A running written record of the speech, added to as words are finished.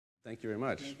Thank you very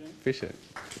much. Appreciate it.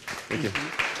 Thank you.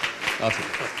 Awesome.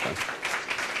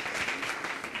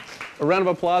 A round of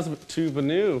applause to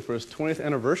Venu for his 20th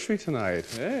anniversary tonight.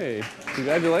 Hey,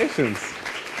 congratulations.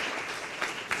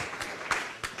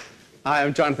 Hi,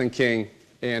 I'm Jonathan King,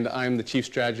 and I'm the Chief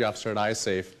Strategy Officer at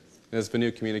iSafe. And as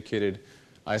Venu communicated,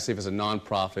 iSafe is a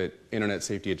nonprofit internet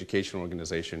safety education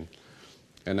organization.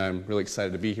 And I'm really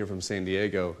excited to be here from San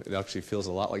Diego. It actually feels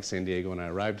a lot like San Diego when I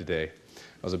arrived today.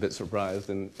 I was a bit surprised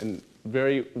and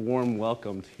very warm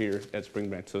welcomed here at Spring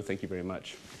Branch, so thank you very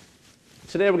much.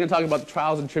 Today we're going to talk about the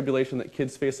trials and tribulation that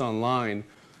kids face online.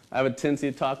 I have a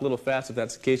tendency to talk a little fast. If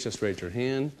that's the case, just raise your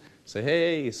hand. Say,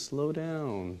 hey, slow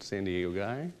down, San Diego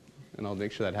guy, and I'll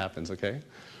make sure that happens, okay?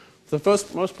 For the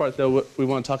most part, though, what we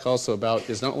want to talk also about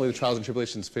is not only the trials and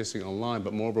tribulations facing online,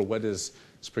 but moreover, what is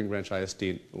Spring Branch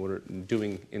ISD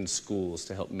doing in schools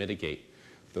to help mitigate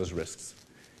those risks.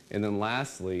 And then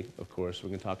lastly, of course, we're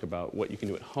going to talk about what you can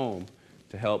do at home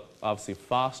to help, obviously,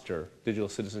 foster digital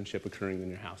citizenship occurring in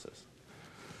your houses.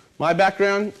 My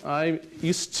background, I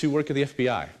used to work at the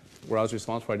FBI, where I was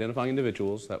responsible for identifying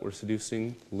individuals that were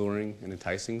seducing, luring, and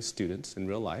enticing students in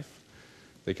real life.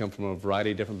 They come from a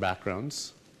variety of different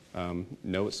backgrounds.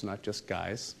 No, it's not just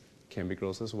guys. Can be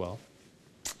girls as well.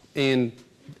 And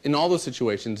in all those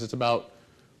situations, it's about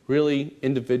really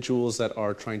individuals that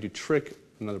are trying to trick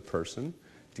another person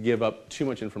to give up too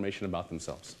much information about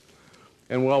themselves.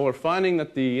 And while we're finding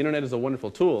that the internet is a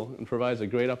wonderful tool and provides a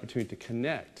great opportunity to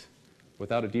connect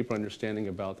without a deeper understanding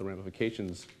about the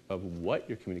ramifications of what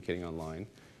you're communicating online,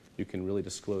 you can really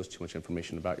disclose too much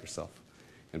information about yourself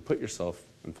and put yourself,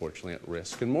 unfortunately, at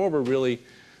risk. And moreover, really,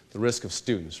 the risk of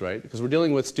students, right? Because we're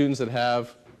dealing with students that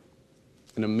have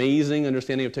an amazing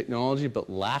understanding of technology but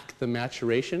lack the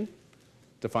maturation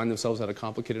to find themselves out of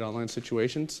complicated online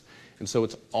situations. And so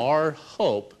it's our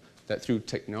hope that through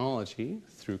technology,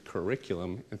 through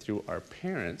curriculum, and through our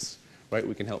parents, right,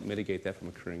 we can help mitigate that from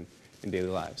occurring in daily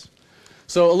lives.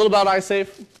 So a little about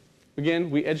iSafe.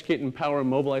 Again, we educate, empower, and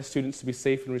mobilize students to be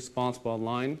safe and responsible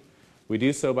online. We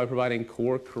do so by providing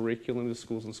core curriculum to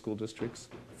schools and school districts,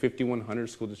 5,100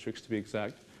 school districts to be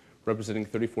exact, representing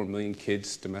 34 million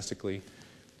kids domestically.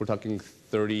 We're talking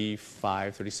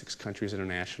 35, 36 countries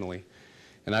internationally.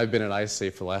 And I've been at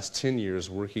iSafe for the last 10 years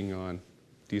working on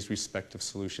these respective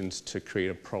solutions to create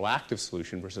a proactive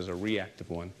solution versus a reactive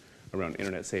one around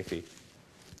internet safety.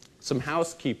 Some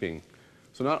housekeeping.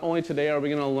 So not only today are we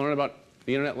going to learn about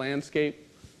the internet landscape,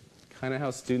 kind of how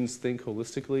students think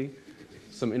holistically,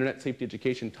 some internet safety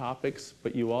education topics,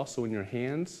 but you also in your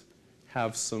hands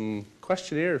have some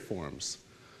questionnaire forms.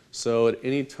 So at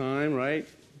any time, right,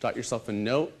 jot yourself a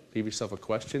note, leave yourself a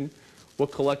question. We'll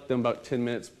collect them about 10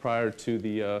 minutes prior to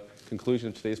the conclusion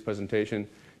of today's presentation,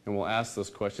 and we'll ask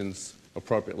those questions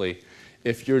appropriately.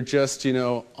 If you're just,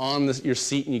 on your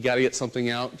seat and you got to get something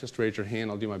out, just raise your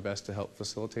hand. I'll do my best to help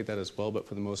facilitate that as well, but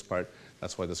for the most part,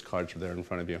 that's why those cards are there in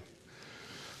front of you.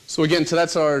 So again, so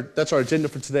that's our agenda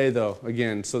for today, though,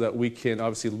 again, so that we can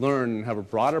obviously learn and have a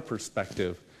broader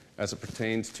perspective as it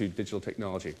pertains to digital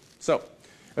technology. So,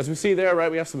 as we see there,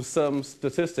 right, we have some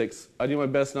statistics. I do my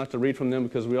best not to read from them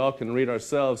because we all can read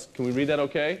ourselves. Can we read that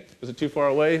okay? Is it too far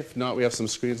away? If not, we have some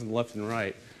screens on the left and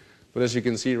right. But as you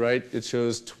can see, right, it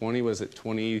shows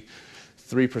 23%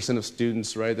 of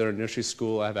students, right, that are in nursery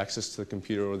school have access to the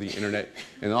computer or the internet,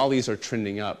 and all these are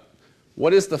trending up.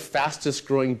 What is the fastest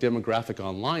growing demographic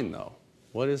online, though?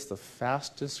 What is the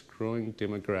fastest growing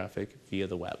demographic via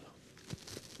the web?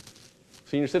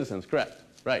 Senior citizens, correct,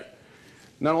 right.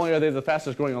 Not only are they the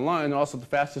fastest growing online, they're also the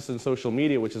fastest in social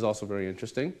media, which is also very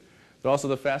interesting. They're also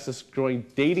the fastest growing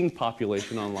dating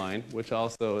population online, which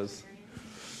also is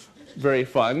very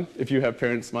fun if you have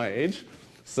parents my age.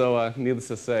 So needless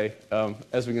to say,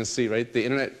 as we can see, right, the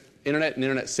internet and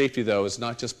internet safety, though, is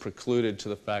not just precluded to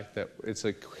the fact that it's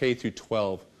a K through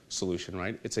 12 solution,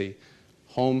 right? It's a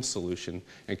home solution,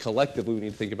 and collectively we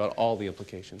need to think about all the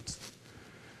implications.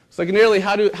 Secondarily,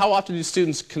 how often do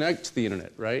students connect to the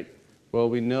internet, right? Well,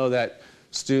 we know that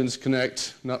students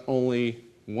connect not only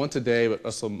once a day, but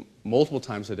also multiple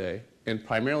times a day, and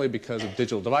primarily because of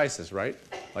digital devices, right?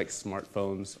 Like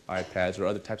smartphones, iPads, or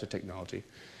other types of technology.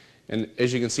 And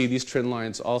as you can see, these trend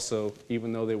lines also,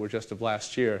 even though they were just of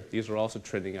last year, these are also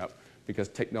trending up because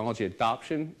technology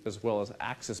adoption as well as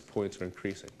access points are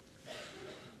increasing.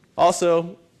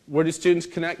 Also, where do students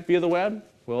connect via the web?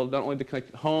 Well, not only to connect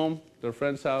at home, their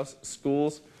friend's house,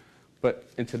 schools, but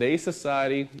in today's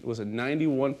society, it was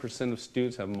 91% of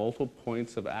students have multiple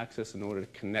points of access in order to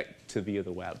connect to via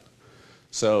the web.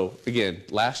 So again,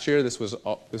 last year this was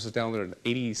down there at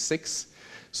 86.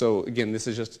 So again, this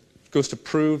is just goes to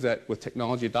prove that with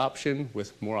technology adoption,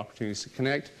 with more opportunities to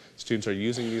connect, students are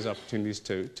using these opportunities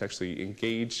to actually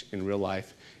engage in real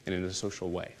life and in a social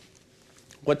way.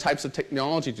 What types of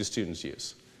technology do students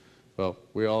use? Well,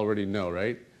 we already know,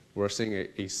 right? We're seeing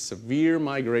a severe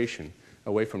migration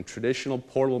away from traditional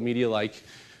portable media like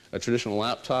a traditional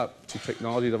laptop to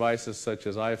technology devices such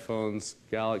as iPhones,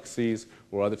 Galaxies,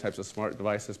 or other types of smart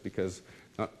devices, because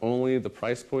not only the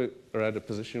price point are at a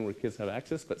position where kids have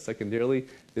access, but secondarily,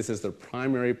 this is their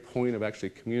primary point of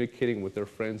actually communicating with their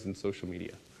friends in social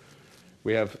media.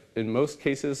 We have, in most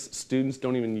cases, students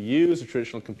don't even use a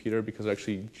traditional computer because they're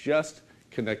actually just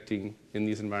connecting in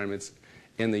these environments,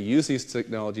 and they use these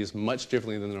technologies much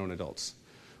differently than their own adults.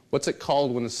 What's it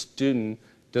called when a student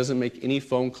doesn't make any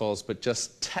phone calls but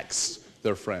just texts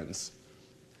their friends?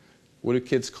 What do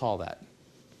kids call that?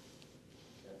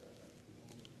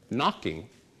 Knocking.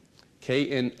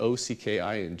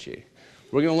 K-N-O-C-K-I-N-G.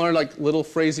 We're going to learn like little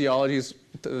phraseologies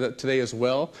today as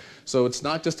well. So it's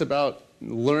not just about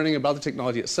learning about the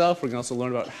technology itself. We're going to also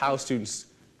learn about how students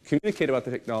communicate about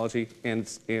the technology and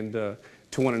to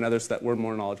one another so that we're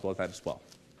more knowledgeable of that as well.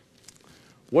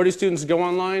 Where do students go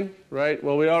online, right?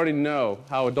 Well, we already know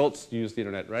how adults use the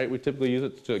internet, right? We typically use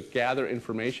it to gather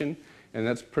information, and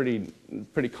that's pretty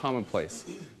commonplace.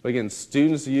 But again,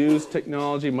 students use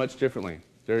technology much differently.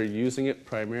 They're using it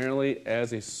primarily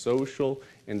as a social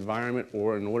environment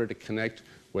or in order to connect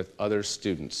with other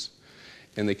students.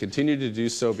 And they continue to do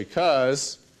so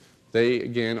because they,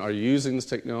 again, are using this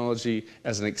technology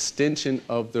as an extension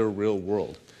of their real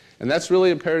world. And that's really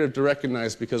imperative to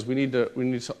recognize, because we need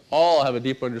to all have a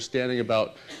deep understanding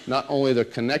about not only their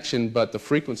connection, but the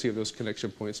frequency of those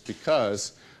connection points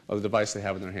because of the device they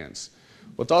have in their hands.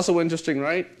 What's also interesting,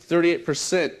 right?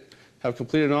 38% have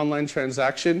completed an online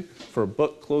transaction for a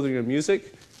book, clothing, and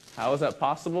music. How is that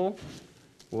possible?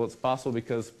 Well, it's possible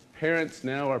because parents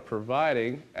now are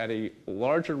providing, at a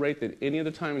larger rate than any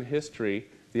other time in history,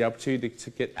 the opportunity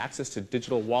to get access to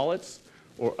digital wallets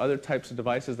or other types of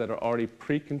devices that are already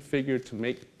pre-configured to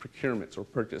make procurements or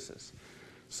purchases.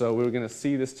 So we're going to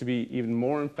see this to be even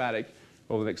more emphatic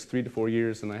over the next 3 to 4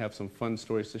 years, and I have some fun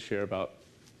stories to share about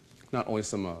not only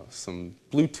some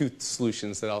Bluetooth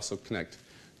solutions that also connect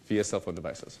via cell phone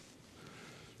devices.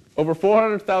 Over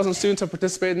 400,000 students have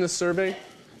participated in this survey,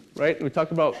 right? And we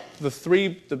talked about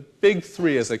the big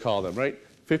three, as they call them, right?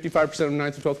 55% of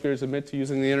 9th to 12th graders admit to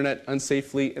using the internet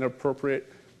unsafely,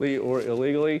 inappropriately, or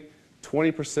illegally.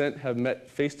 20% have met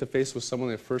face-to-face with someone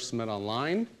they first met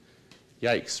online.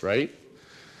 Yikes, right?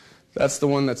 That's the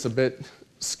one that's a bit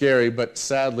scary, but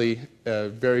sadly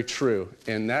very true.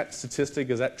 And that statistic,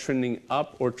 is that trending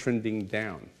up or trending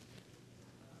down?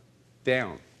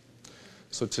 Down.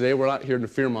 So today we're not here to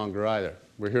fearmonger either.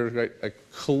 We're here to get a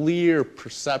clear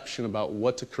perception about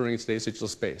what's occurring in today's digital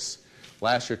space.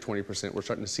 Last year, 20%. We're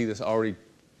starting to see this already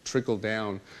trickle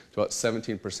down to about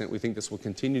 17%. We think this will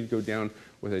continue to go down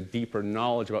with a deeper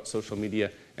knowledge about social media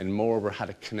and moreover how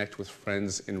to connect with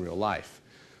friends in real life.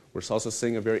 We're also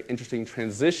seeing a very interesting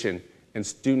transition in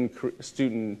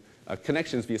student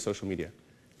connections via social media.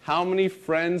 How many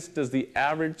friends does the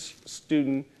average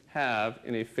student have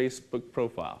in a Facebook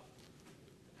profile?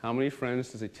 How many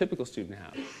friends does a typical student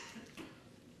have?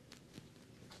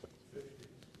 50.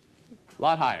 A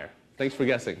lot higher. Thanks for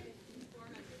guessing.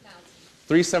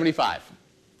 375.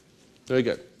 Very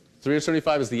good.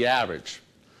 375 is the average.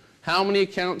 How many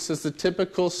accounts does the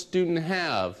typical student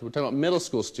have? We're talking about middle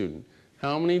school student.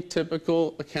 How many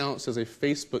typical accounts does a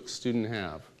Facebook student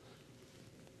have?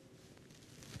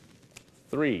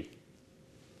 3.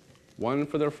 One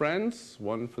for their friends,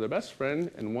 one for their best friend,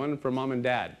 and one for mom and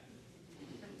dad.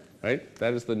 Right?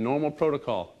 That is the normal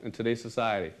protocol in today's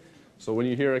society. So when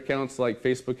you hear accounts like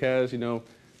Facebook has,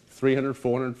 300,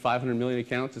 400, 500 million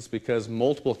accounts, it's because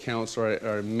multiple accounts are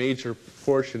a major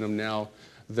portion of now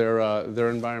their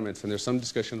environments. And there's some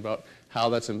discussion about how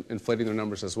that's inflating their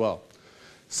numbers as well.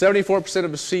 74%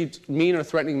 have received mean or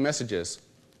threatening messages,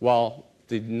 while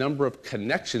the number of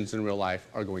connections in real life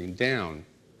are going down.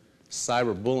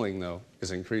 Cyberbullying, though,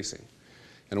 is increasing.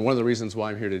 And one of the reasons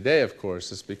why I'm here today, of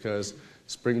course, is because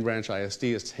Spring Branch ISD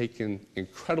has taken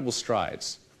incredible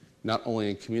strides, not only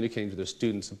in communicating to their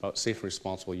students about safe and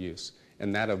responsible use,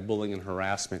 and that of bullying and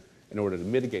harassment in order to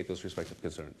mitigate those respective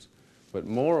concerns. But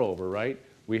moreover, right,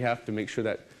 we have to make sure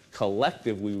that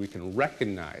collectively we can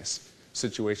recognize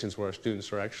situations where our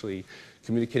students are actually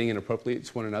communicating inappropriately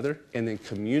to one another, and then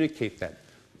communicate that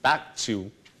back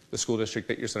to the school district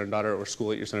that your son or daughter or school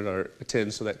that your son or daughter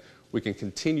attends, so that we can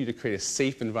continue to create a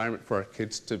safe environment for our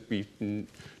kids to be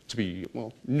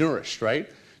nourished, right?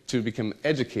 To become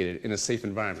educated in a safe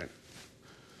environment.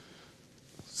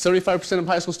 75% of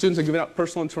high school students are giving out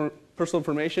personal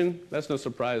information. That's no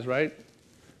surprise, right?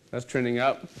 That's trending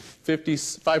up.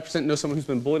 55% know someone who's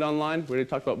been bullied online. We already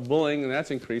talked about bullying, and that's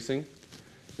increasing.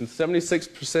 And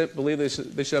 76% believe they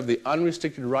should have the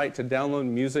unrestricted right to download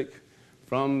music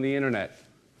from the internet.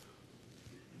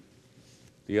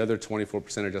 The other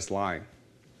 24% are just lying,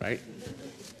 right?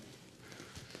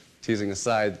 Teasing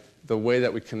aside, the way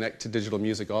that we connect to digital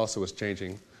music also is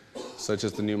changing, such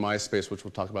as the new MySpace, which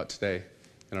we'll talk about today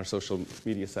in our social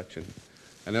media section.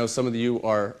 I know some of you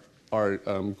are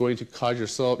going to cause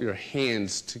your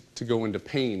hands to go into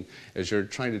pain as you're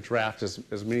trying to draft as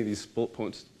many of these bullet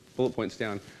points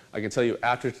down. I can tell you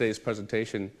after today's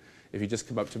presentation, if you just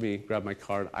come up to me, grab my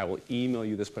card, I will email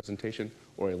you this presentation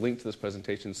or a link to this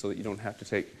presentation so that you don't have to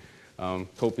take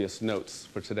copious notes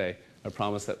for today. I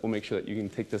promise that we'll make sure that you can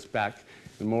take this back.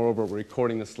 And moreover, we're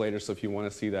recording this later, so if you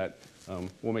want to see that,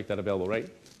 we'll make that available, right?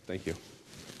 Thank you.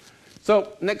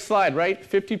 So next slide, right?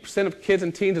 50% of kids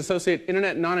and teens associate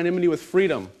internet non-anonymity with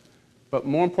freedom. But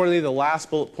more importantly, the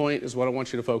last bullet point is what I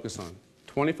want you to focus on.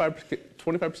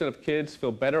 25% of kids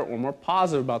feel better or more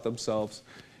positive about themselves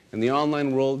in the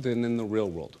online world than in the real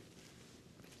world.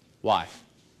 Why?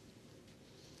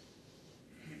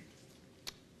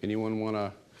 Anyone want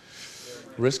to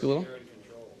risk a little?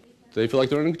 They feel like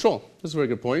they're in control. This is a very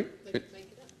good point.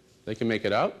 They can make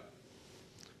it out.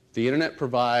 The internet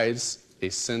provides a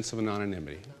sense of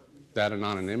anonymity. That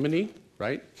anonymity,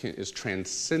 right, is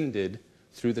transcended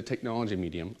through the technology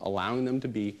medium, allowing them to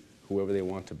be whoever they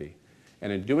want to be.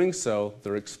 And in doing so,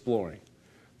 they're exploring.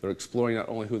 They're exploring not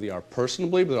only who they are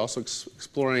personally, but also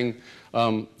exploring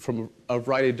from a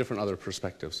variety of different other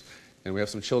perspectives. And we have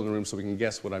some children in the room, so we can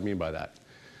guess what I mean by that.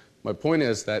 My point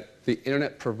is that the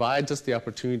internet provides us the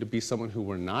opportunity to be someone who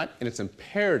we're not, and it's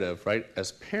imperative, right,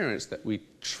 as parents, that we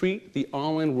treat the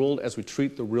online world as we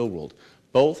treat the real world.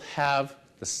 Both have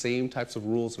the same types of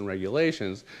rules and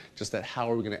regulations, just that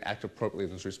how are we going to act appropriately in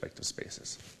those respective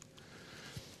spaces.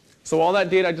 So all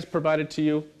that data I just provided to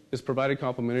you is provided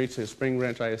complimentary to Spring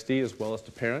Branch ISD as well as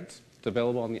to parents. It's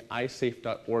available on the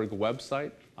isafe.org website,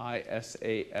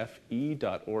 isafe.org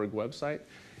website.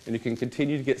 And you can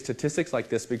continue to get statistics like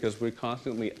this because we're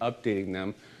constantly updating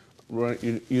them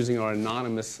using our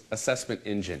anonymous assessment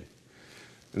engine.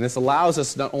 And this allows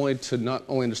us not only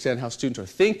understand how students are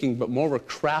thinking, but more of a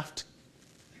craft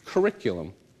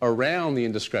curriculum around the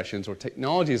indiscretions or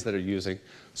technologies that are using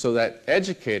so that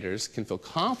educators can feel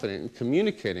confident in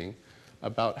communicating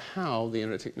about how the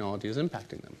internet technology is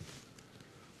impacting them.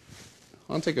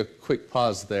 I'll take a quick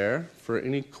pause there for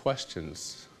any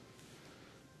questions.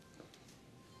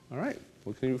 All right,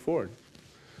 we'll continue forward.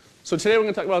 So today we're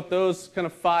going to talk about those kind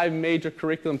of 5 major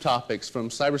curriculum topics, from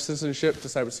cyber citizenship to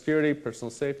cybersecurity,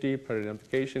 personal safety, predator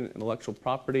identification, intellectual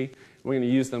property. We're going to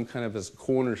use them kind of as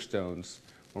cornerstones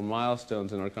or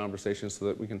milestones in our conversation so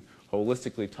that we can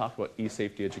holistically talk about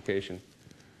e-safety education.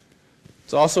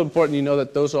 It's also important you know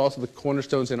that those are also the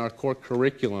cornerstones in our core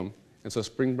curriculum. And so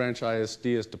Spring Branch ISD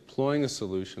is deploying a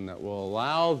solution that will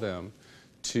allow them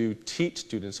to teach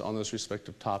students on those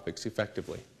respective topics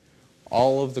effectively.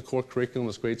 All of the core curriculum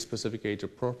is grade specific age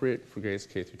appropriate for grades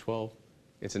K through 12.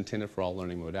 It's intended for all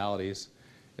learning modalities.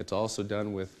 It's also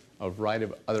done with a variety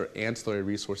of other ancillary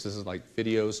resources like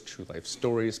videos, true life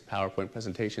stories, PowerPoint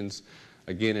presentations,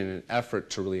 again in an effort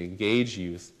to really engage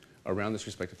youth around this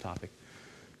respective topic.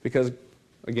 Because,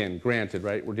 again, granted,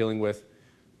 right, we're dealing with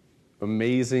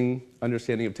amazing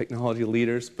understanding of technology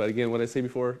leaders, but again, what I say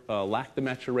before, lack the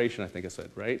maturation, I think I said,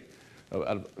 right?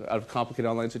 Out of complicated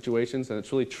online situations, and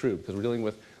it's really true because we're dealing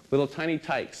with little tiny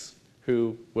tykes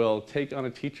who will take on a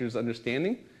teacher's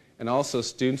understanding, and also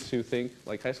students who think,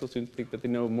 like high school students, think that they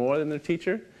know more than their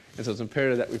teacher, and so it's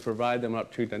imperative that we provide them an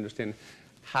opportunity to understand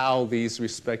how these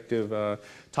respective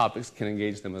topics can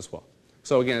engage them as well.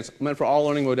 So again, it's meant for all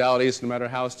learning modalities, no matter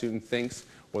how a student thinks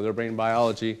or their brain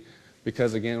biology,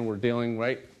 because again, we're dealing,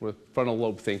 right, with frontal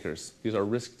lobe thinkers. These are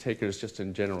risk takers just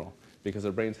in general, because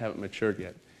their brains haven't matured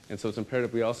yet. And so it's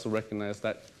imperative we also recognize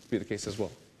that to be the case as well.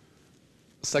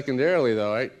 Secondarily,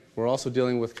 though, right, we're also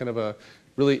dealing with kind of a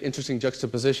really interesting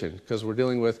juxtaposition because we're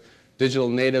dealing with digital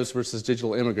natives versus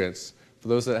digital immigrants. For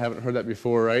those that haven't heard that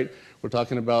before, right, we're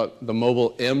talking about the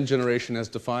mobile M generation as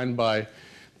defined by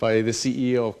the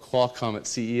CEO of Qualcomm at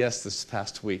CES this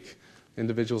past week.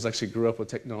 Individuals actually grew up with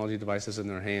technology devices in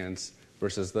their hands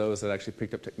versus those that actually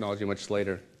picked up technology much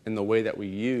later. And the way that we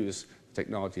use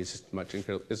technology is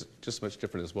just much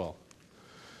different as well.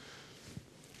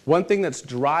 One thing that's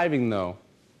driving, though,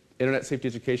 internet safety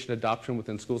education adoption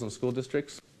within schools and school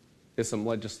districts is some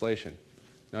legislation.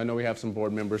 Now, I know we have some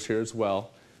board members here as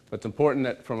well, but it's important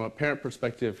that from a parent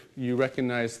perspective, you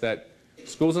recognize that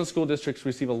schools and school districts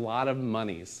receive a lot of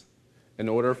monies in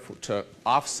order to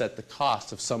offset the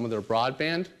cost of some of their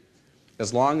broadband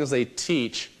as long as they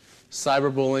teach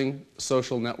cyberbullying,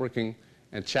 social networking,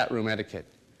 and chat room etiquette.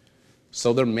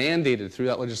 So they're mandated through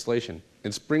that legislation.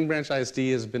 And Spring Branch ISD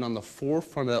has been on the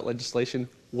forefront of that legislation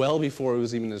well before it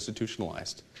was even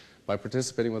institutionalized by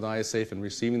participating with ISAFE and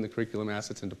receiving the curriculum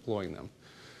assets and deploying them.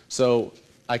 So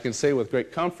I can say with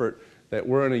great comfort that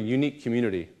we're in a unique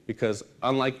community because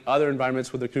unlike other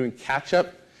environments where they're doing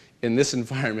catch-up, in this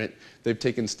environment, they've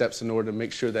taken steps in order to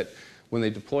make sure that when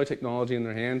they deploy technology in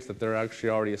their hands, that they're actually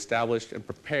already established and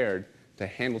prepared to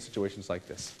handle situations like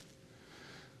this.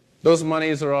 Those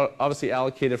monies are obviously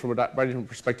allocated from a variety of different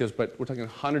perspectives, but we're talking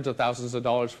hundreds of thousands of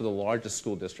dollars for the largest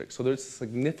school districts. So there's a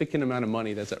significant amount of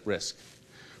money that's at risk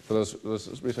for those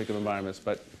respective environments.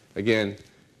 But again,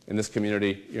 in this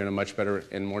community, you're in a much better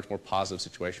and much more positive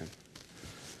situation.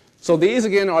 So these,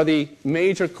 again, are the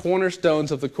major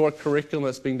cornerstones of the core curriculum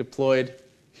that's being deployed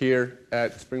here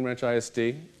at Spring Branch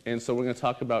ISD. And so we're going to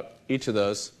talk about each of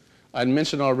those. I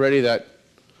mentioned already that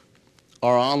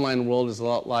our online world is a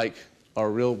lot like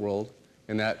our real world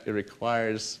in that it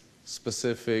requires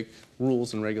specific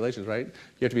rules and regulations, right?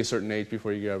 You have to be a certain age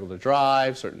before you're able to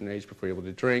drive, certain age before you're able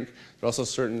to drink. There are also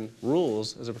certain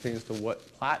rules as it pertains to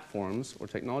what platforms or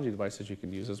technology devices you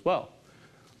can use as well.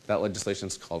 That legislation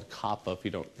is called COPPA,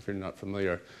 if you're not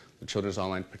familiar, the Children's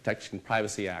Online Protection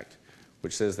Privacy Act,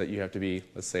 which says that you have to be,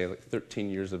 let's say, like 13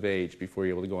 years of age before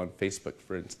you're able to go on Facebook,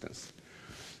 for instance.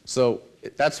 So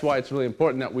that's why it's really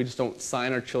important that we just don't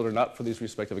sign our children up for these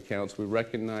respective accounts. We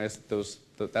recognize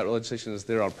that legislation is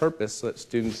there on purpose so that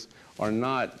students are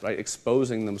not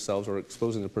exposing themselves or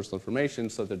exposing their personal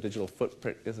information so that their digital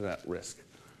footprint isn't at risk.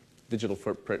 Digital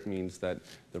footprint means that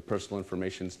their personal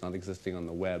information is not existing on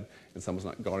the web and someone's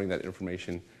not guarding that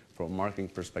information from a marketing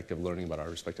perspective, learning about our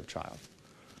respective child.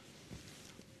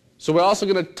 So we're also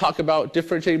going to talk about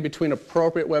differentiating between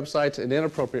appropriate websites and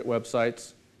inappropriate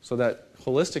websites so that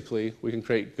holistically we can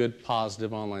create good,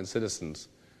 positive online citizens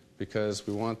because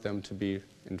we want them to be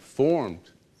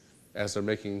informed as they're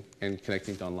making and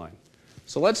connecting to online.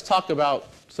 So let's talk about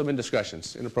some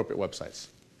indiscretions, inappropriate websites.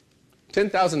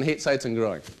 10,000 hate sites and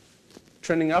growing.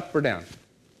 Trending up or down?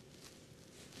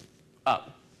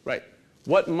 Up, right.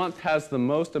 What month has the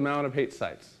most amount of hate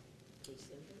sites?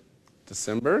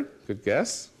 December, good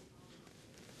guess.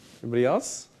 Anybody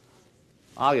else?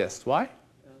 August, why?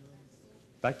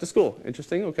 Back to school,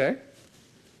 interesting, okay.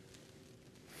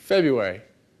 February.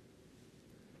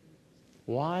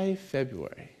 Why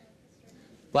February?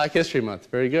 Black History Month,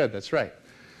 very good, that's right.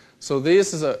 So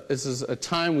this is a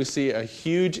time we see a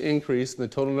huge increase in the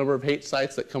total number of hate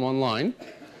sites that come online.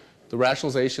 The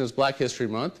rationalization is Black History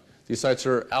Month. These sites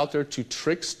are out there to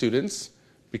trick students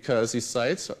because these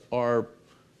sites are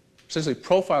essentially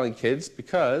profiling kids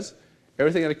because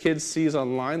everything that a kid sees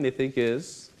online they think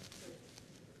is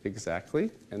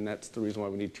exactly, and that's the reason why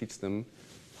we need to teach them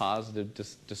positive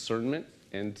discernment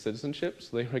and citizenship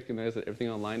so they recognize that everything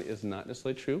online is not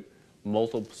necessarily true.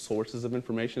 Multiple sources of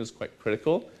information is quite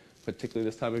critical, particularly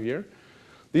this time of year.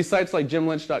 These sites like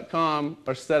gymlynch.com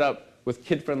are set up with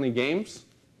kid-friendly games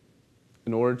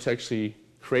in order to actually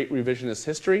create revisionist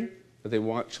history that they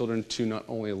want children to not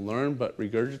only learn but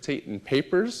regurgitate in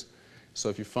papers. So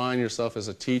if you find yourself as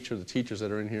a teacher, the teachers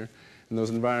that are in here, in those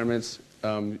environments,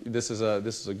 this is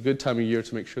a good time of year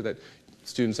to make sure that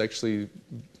students actually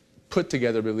put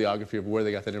together a bibliography of where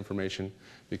they got that information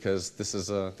because this is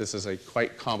a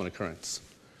quite common occurrence.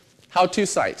 How-to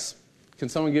sites. Can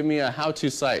someone give me a how-to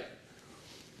site?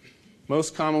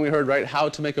 Most commonly heard, right? How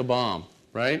to make a bomb,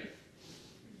 right?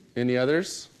 Any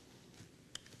others?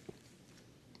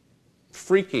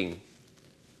 Phreaking,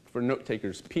 for note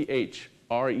takers, Phreaking.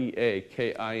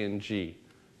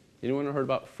 Anyone heard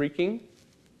about phreaking?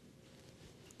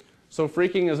 So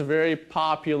phreaking is a very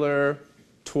popular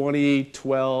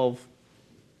 2012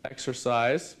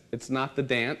 exercise. It's not the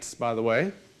dance, by the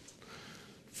way.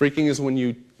 Phreaking is when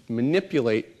you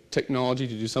manipulate technology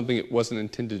to do something it wasn't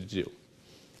intended to do.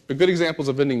 A good example is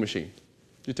a vending machine.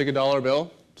 You take a dollar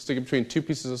bill, stick it between two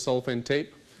pieces of cellophane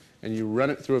tape, and you run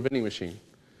it through a vending machine.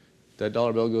 That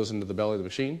dollar bill goes into the belly of the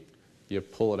machine. You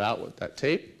pull it out with that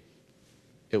tape.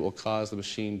 It will cause the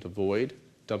machine to void,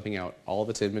 dumping out all of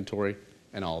its inventory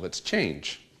and all of its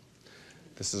change.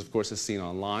 This is, of course, is seen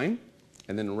online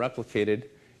and then replicated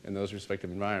in those respective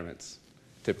environments.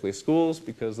 Typically schools,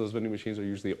 because those vending machines are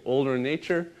usually older in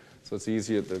nature, so it's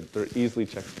easier, they're easily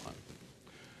checked upon.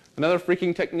 Another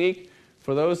phreaking technique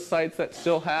for those sites that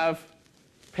still have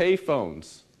pay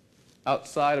phones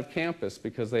outside of campus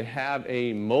because they have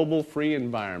a mobile-free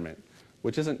environment,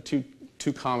 which isn't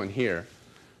too common here.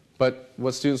 But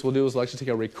what students will do is they'll actually take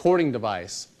a recording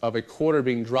device of a quarter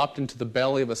being dropped into the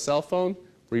belly of a cell phone,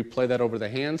 replay that over the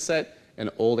handset, and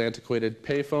old antiquated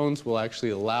payphones will actually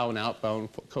allow an outbound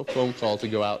phone call to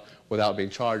go out without being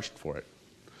charged for it.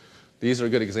 These are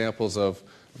good examples of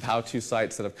how-to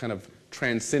sites that have kind of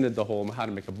transcended the whole how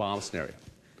to make a bomb scenario.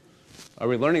 Are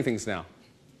we learning things now?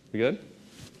 We good?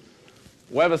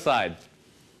 Webicide.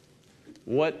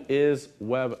 What is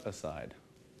webicide?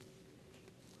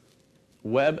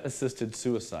 Web-assisted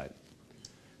suicide.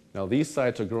 Now, these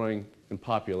sites are growing in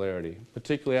popularity,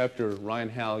 particularly after Ryan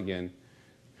Halligan,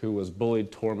 who was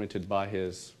bullied, tormented by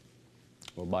his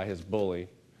bully.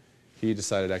 He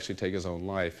decided to actually take his own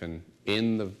life. And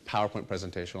in the PowerPoint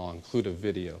presentation, I'll include a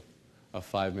video, a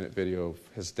 5-minute video of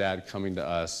his dad coming to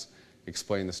us,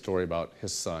 explaining the story about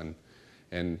his son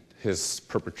and his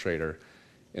perpetrator.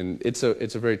 And it's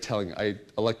a very telling. I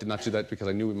elected not to do that because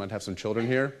I knew we might have some children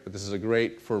here, but this is a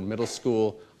great for middle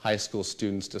school, high school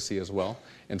students to see as well,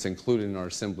 and it's included in our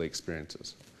assembly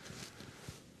experiences.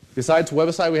 Besides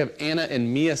webicide, we have Anna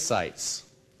and Mia sites.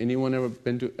 Anyone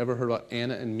ever heard about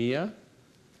Anna and Mia?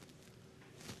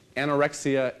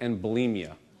 Anorexia and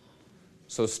bulimia.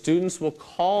 So students will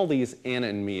call these Anna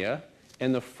and Mia,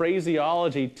 and the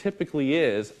phraseology typically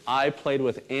is, I played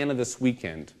with Anna this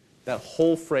weekend. That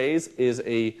whole phrase is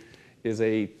a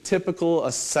typical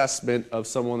assessment of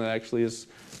someone that actually is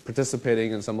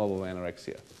participating in some level of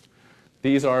anorexia.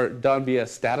 These are done via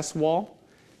status wall,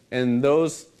 and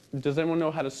those, does anyone know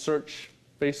how to search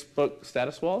Facebook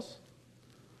status walls?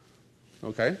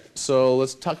 Okay, so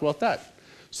let's talk about that.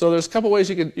 So there's a couple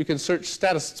ways you can search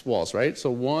status walls, right?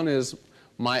 So one is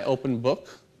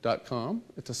myopenbook.com.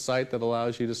 It's a site that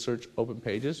allows you to search open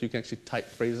pages. You can actually type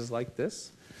phrases like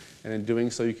this. And in doing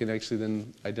so, you can actually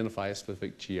then identify a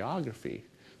specific geography.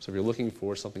 So if you're looking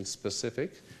for something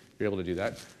specific, you're able to do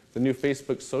that. The new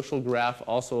Facebook social graph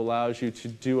also allows you to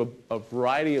do a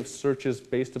variety of searches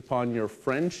based upon your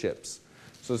friendships.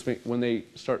 So when they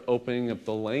start opening up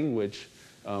the language,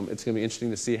 it's going to be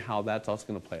interesting to see how that's also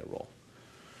going to play a role.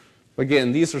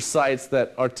 Again, these are sites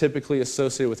that are typically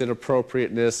associated with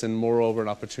inappropriateness and moreover an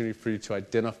opportunity for you to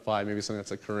identify maybe something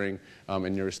that's occurring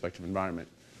in your respective environment.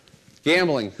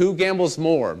 Gambling. Who gambles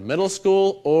more, middle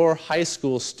school or high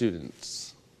school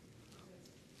students?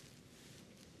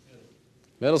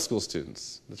 Middle school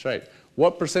students. That's right.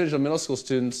 What percentage of middle school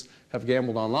students have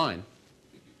gambled online?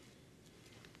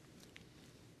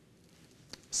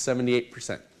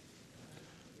 78%.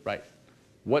 Right.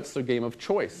 What's their game of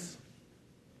choice?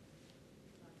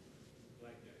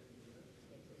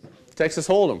 Texas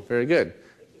Hold'em. Very good.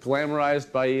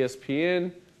 Glamorized by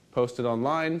ESPN. Posted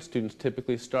online. Students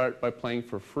typically start by playing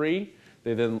for free.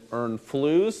 They then earn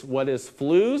flues. What is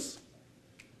flues?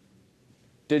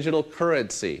 Digital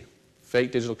currency.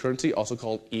 Fake digital currency, also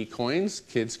called e-coins.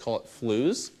 Kids call it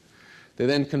flues. They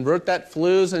then convert that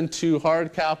flues into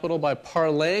hard capital by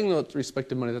parlaying the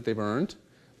respective money that they've earned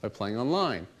by playing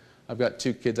online. I've got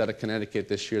 2 kids out of Connecticut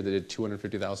this year that did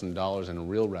 $250,000 in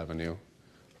real revenue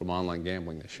from online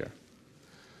gambling this year.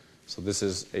 So this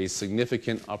is a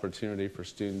significant opportunity for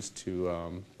students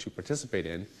to participate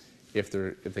in if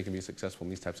they can be successful in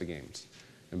these types of games.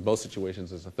 In both situations,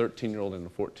 there's a 13-year-old and a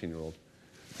 14-year-old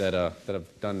that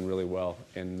have done really well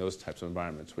in those types of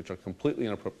environments, which are completely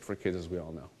inappropriate for kids, as we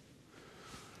all know.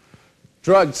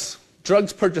 Drugs.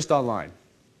 Drugs purchased online.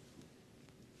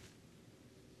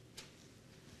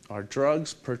 Are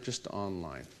drugs purchased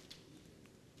online?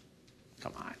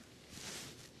 Come on.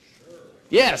 Sure.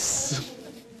 Yes!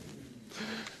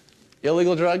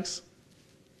 Illegal drugs?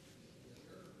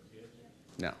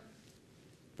 No.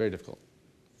 Very difficult.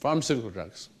 Pharmaceutical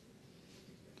drugs,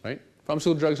 right?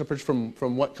 Pharmaceutical drugs are purchased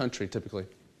from what country, typically?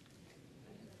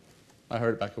 I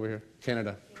heard it back over here.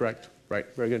 Canada, correct. Right,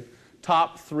 very good.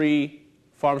 Top 3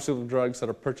 pharmaceutical drugs that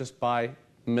are purchased by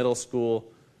middle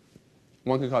school,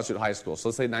 one can constitute high school, so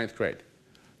let's say 9th grade.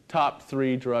 Top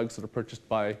 3 drugs that are purchased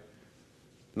by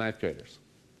 9th graders.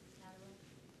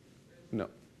 No.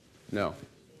 No.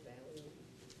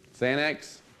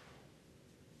 Xanax?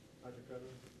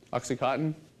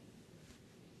 Oxycontin?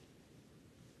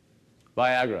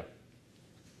 Viagra?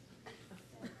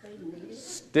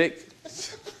 Stick?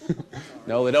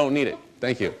 No, they don't need it.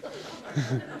 Thank you.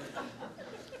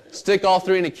 Stick all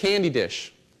 3 in a candy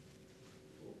dish.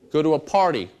 Go to a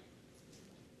party.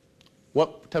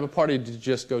 What type of party did you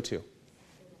just go to?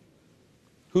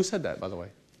 Who said that, by the way?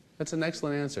 That's an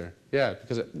excellent answer. Yeah,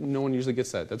 because no one usually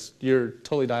gets that. You're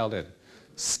totally dialed in.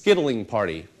 Skittling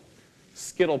party.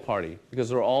 Skittle party, because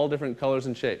they're all different colors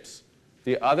and shapes.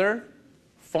 The other,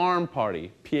 farm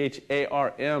party,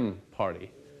 P-H-A-R-M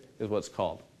party is what's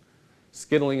called.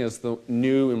 Skittling is the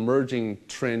new emerging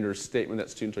trend or statement that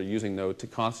students are using, though, to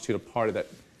constitute a party that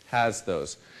has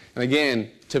those. And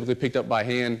again, typically picked up by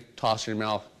hand, tossed in your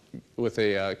mouth,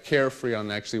 carefree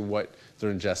on actually what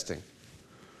they're ingesting.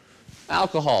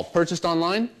 Alcohol purchased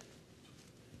online?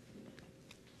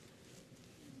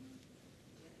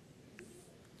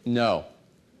 No.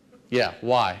 Yeah,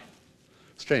 why?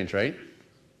 Strange, right?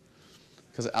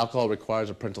 Because alcohol requires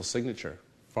a parental signature.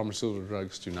 Pharmaceutical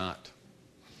drugs do not.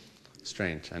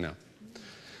 Strange, I know.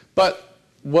 But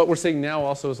what we're seeing now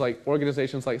also is like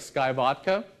organizations like Sky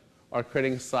Vodka are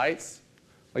creating sites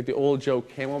like the old Joe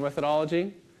Camel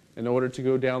methodology. In order to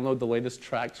go download the latest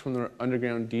tracks from their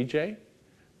underground DJ,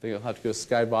 they'll have to go to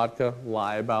Sky Vodka,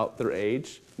 lie about their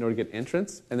age in order to get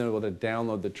entrance, and then they're able to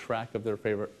download the track of their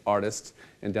favorite artist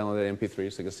and download that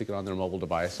MP3 so they can stick it on their mobile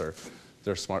device or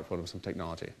their smartphone with some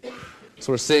technology.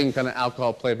 So we're seeing kind of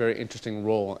alcohol play a very interesting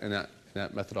role in that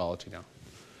methodology now.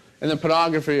 And then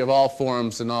pornography of all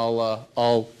forms, and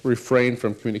I'll refrain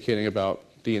from communicating about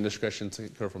the indiscretions that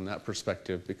occur from that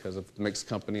perspective because of the mixed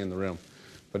company in the room.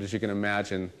 But as you can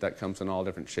imagine, that comes in all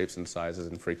different shapes and sizes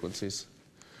and frequencies.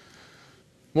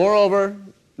 Moreover,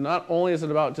 not only is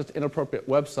it about just inappropriate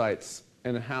websites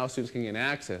and how students can gain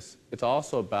access, it's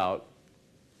also about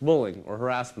bullying or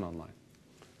harassment online.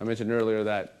 I mentioned earlier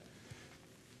that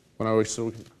when I used to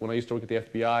work at the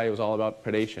FBI, it was all about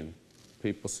predation.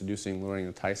 People seducing, luring,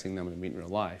 enticing them to meet in real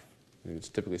life. And it's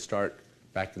typically start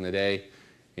back in the day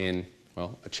in,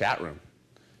 well, a chat room.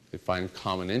 They find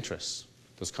common interests.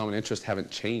 Those common interests haven't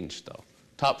changed, though.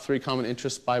 Top 3 common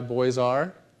interests by boys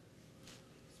are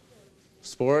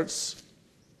sports,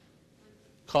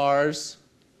 cars,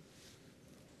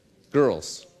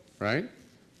 girls, right?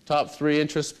 Top 3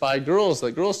 interests by girls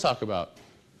that girls talk about.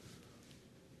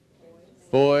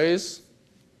 Boys,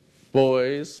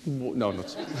 no.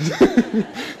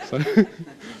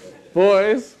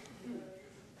 Boys,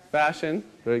 fashion,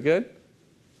 very good.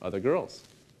 Other girls,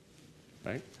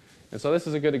 right? And so this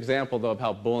is a good example, though, of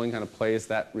how bullying kind of plays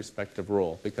that respective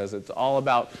role, because it's all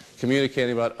about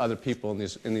communicating about other people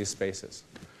in these spaces.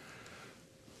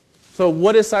 So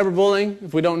what is cyberbullying,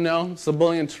 if we don't know? It's the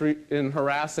bullying and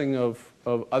harassing of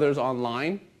others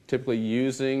online, typically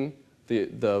using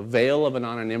the veil of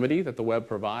anonymity that the web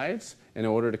provides in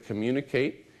order to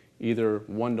communicate either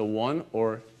one-to-one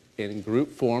or in group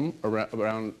form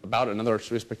about another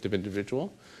respective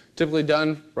individual. Typically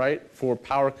done, right, for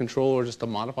power control or just to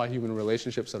modify human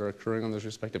relationships that are occurring on those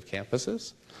respective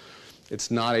campuses. It's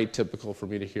not atypical for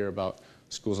me to hear about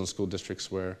schools and school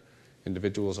districts where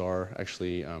individuals are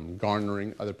actually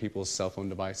garnering other people's cell phone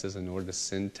devices in order to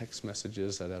send text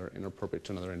messages that are inappropriate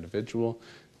to another individual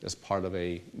as part of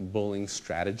a bullying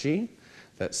strategy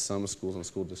that some schools and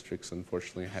school districts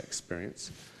unfortunately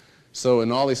experience. So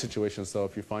in all these situations, though,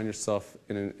 if you find yourself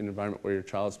in an environment where your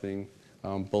child's being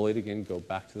bullied, again, go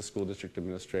back to the school district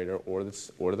administrator or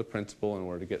the principal in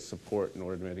order to get support in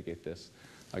order to mitigate this.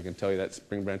 I can tell you that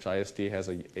Spring Branch ISD has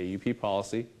a AUP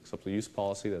policy, acceptable use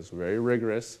policy, that's very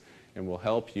rigorous and will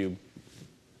help you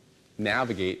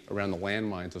navigate around the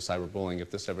landmines of cyberbullying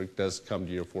if this ever does come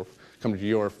to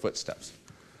your footsteps.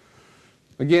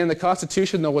 Again, the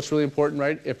Constitution, though, what's really important,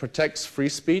 right? It protects free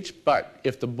speech, but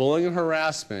if the bullying and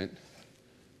harassment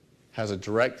has a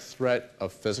direct threat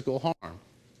of physical harm,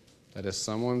 that if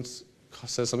someone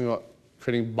says something about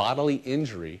creating bodily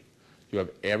injury, you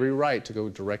have every right to go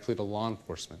directly to law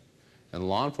enforcement. And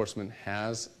law enforcement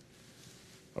has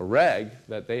a reg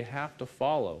that they have to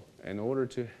follow in order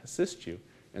to assist you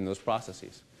in those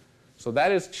processes. So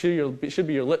that should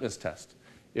be your litmus test.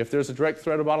 If there's a direct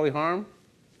threat of bodily harm,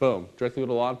 boom, directly go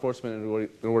to law enforcement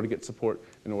in order to get support,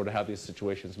 in order to have these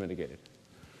situations mitigated.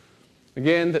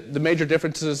 Again, the major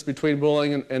differences between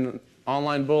bullying and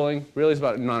online bullying really is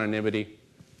about anonymity,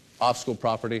 off-school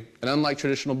property, and unlike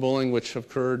traditional bullying, which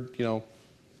occurred,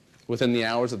 within the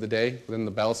hours of the day, within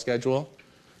the bell schedule,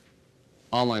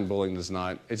 online bullying does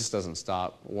not. It just doesn't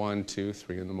stop. 1, 2,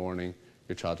 3 in the morning,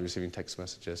 your child's receiving text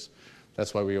messages.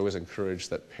 That's why we always encourage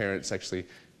that parents actually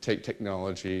take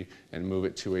technology and move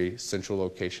it to a central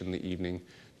location in the evening,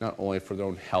 not only for their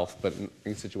own health, but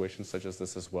in situations such as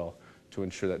this as well, to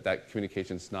ensure that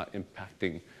communication is not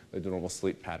impacting the normal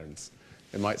sleep patterns.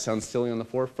 It might sound silly on the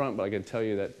forefront, but I can tell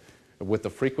you that with the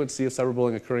frequency of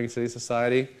cyberbullying occurring in today's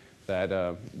society,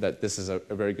 that this is a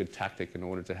very good tactic in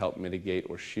order to help mitigate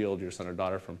or shield your son or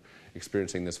daughter from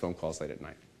experiencing these phone calls late at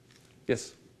night.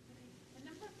 Yes? A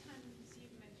number of times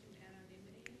you've mentioned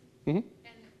anonymity. Mm-hmm.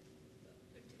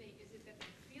 Is it that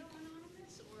they feel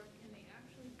anonymous, or can they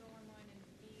actually go online and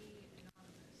be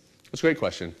anonymous? That's a great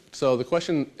question. So the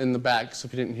question in the back, so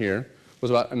if you didn't hear,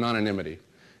 was about anonymity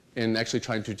and actually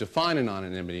trying to define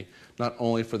anonymity, not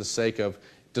only for the sake of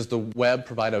does the web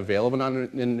provide a veil of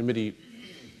anonymity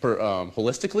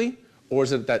holistically, or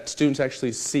is it that students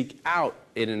actually seek out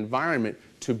an environment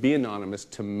to be anonymous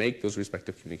to make those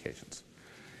respective communications?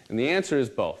 And the answer is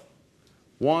both.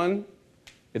 One,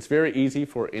 it's very easy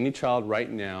for any child right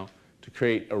now to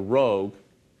create a rogue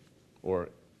or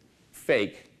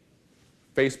fake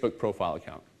Facebook profile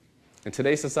account. In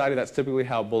today's society, that's typically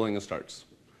how bullying starts.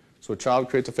 So a child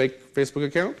creates a fake Facebook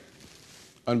account,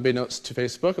 unbeknownst to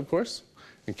Facebook, of course.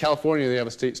 In California, they have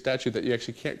a state statute that you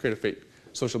actually can't create a fake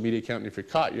social media account, and if you're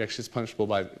caught, you're actually punishable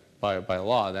by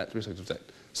law in that respective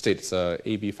state. It's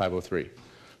AB 503.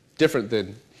 Different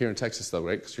than here in Texas, though,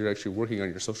 right? Because you're actually working on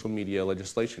your social media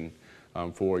legislation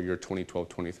for your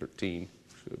 2012-2013, it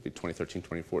would be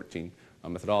 2013-2014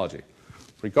 methodology.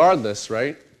 Regardless,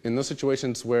 right, in those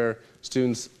situations where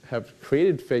students have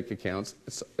created fake accounts,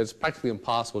 it's practically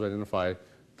impossible to identify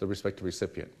the respective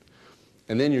recipient.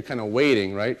 And then you're kind of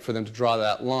waiting, right, for them to draw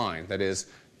that line. That is,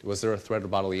 was there a threat of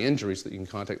bodily injury so that you can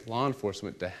contact law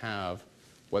enforcement to have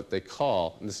what they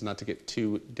call, and this is not to get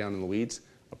too down in the weeds,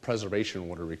 a preservation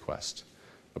order request.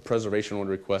 A preservation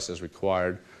order request is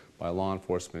required by law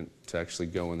enforcement to actually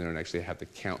go in there and actually have the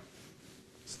count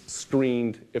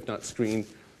screened, if not screened,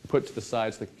 put to the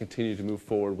side so they can continue to move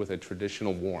forward with a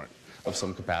traditional warrant of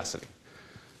some capacity.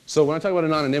 So when I talk about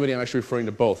anonymity, I'm actually referring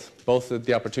to both. Both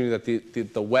the opportunity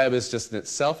that the web is just in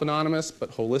itself anonymous,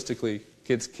 but holistically,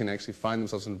 kids can actually find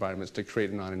themselves in environments to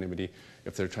create anonymity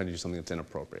if they're trying to do something that's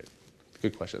inappropriate.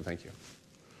 Good question, thank you.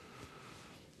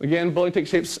 Again, bullying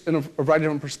takes shapes in a variety of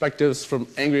different perspectives, from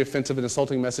angry, offensive, and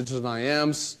insulting messages and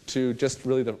IMs to just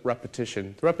really the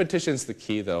repetition. The repetition is the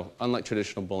key, though, unlike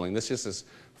traditional bullying. This just is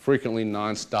frequently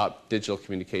nonstop digital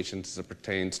communications as it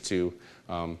pertains to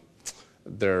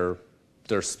their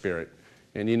spirit.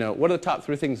 And you know, what are the top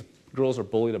 3 things girls are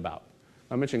bullied about?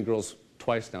 I mentioned girls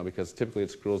twice now because typically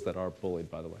it's girls that are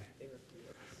bullied, by the way.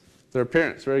 Their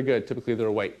appearance, very good. Typically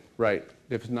their weight, right.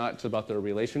 If not, it's about their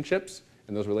relationships,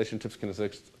 and those relationships can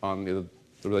exist on the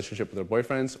relationship with their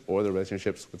boyfriends or the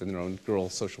relationships within their own girl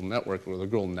social network or the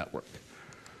girl network.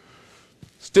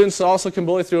 Students also can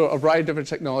bully through a variety of different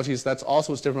technologies. That's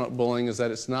also what's different about bullying, is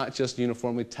that it's not just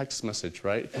uniformly text message,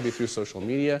 right? It can be through social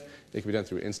media. It can be done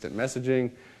through instant messaging.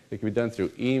 It can be done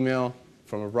through email,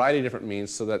 from a variety of different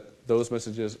means so that those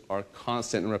messages are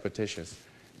constant and repetitious.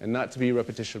 And not to be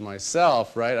repetition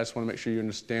myself, right? I just want to make sure you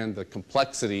understand the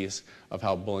complexities of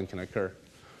how bullying can occur.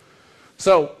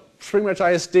 So Spring Branch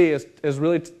ISD has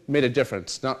really made a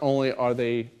difference. Not only are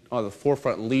they the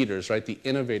forefront leaders, right, the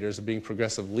innovators of being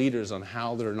progressive leaders on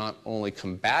how they're not only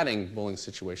combating bullying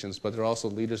situations, but they're also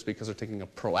leaders because they're taking a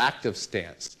proactive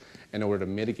stance in order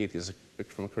to mitigate these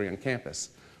from occurring on campus.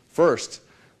 First,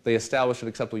 they established an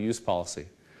acceptable use policy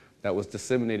that was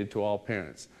disseminated to all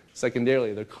parents.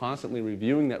 Secondarily, they're constantly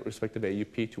reviewing that respective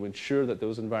AUP to ensure that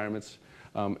those environments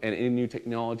and any new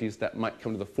technologies that might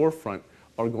come to the forefront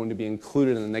are going to be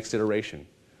included in the next iteration.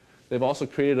 They've also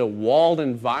created a walled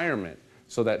environment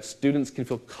so that students can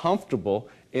feel comfortable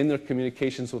in their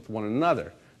communications with one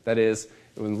another. That is,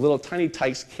 when little tiny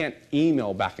tykes can't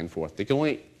email back and forth. They can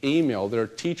only email their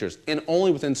teachers, and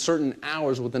only within certain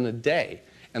hours within a day.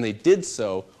 And they did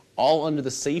so all under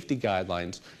the safety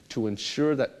guidelines to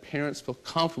ensure that parents feel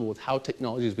comfortable with how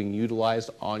technology is being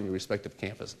utilized on your respective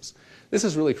campuses. This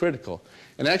is really critical.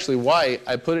 And actually why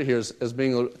I put it here as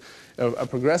being a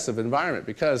progressive environment,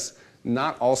 because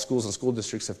not all schools and school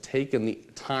districts have taken the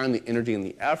time, the energy, and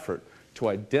the effort to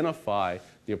identify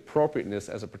the appropriateness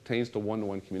as it pertains to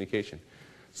one-to-one communication.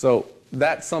 So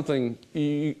that's something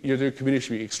your community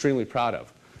should be extremely proud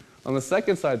of. On the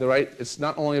second side, though, right, it's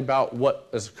not only about what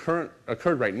has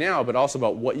occurred right now, but also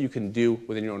about what you can do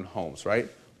within your own homes, right?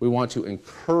 We want to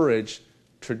encourage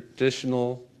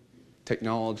traditional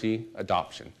technology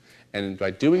adoption. And by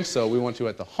doing so, we want to,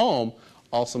 at the home,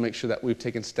 also make sure that we've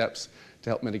taken steps to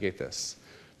help mitigate this.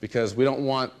 Because we don't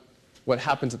want what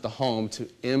happens at the home to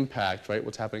impact, right,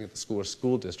 what's happening at the school or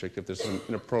school district if there's some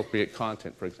inappropriate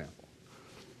content, for example.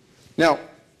 Now,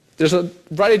 there's a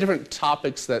variety of different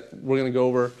topics that we're going to go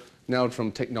over now from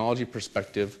a technology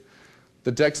perspective.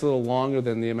 The deck's a little longer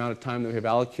than the amount of time that we have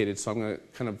allocated, so I'm going to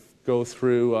kind of go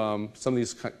through some of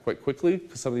these quite quickly,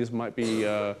 because some of these might be,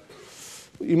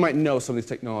 you might know some of these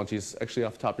technologies actually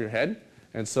off the top of your head.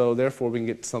 And so therefore we can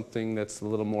get something that's a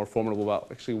little more formidable about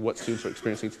actually what students are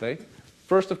experiencing today.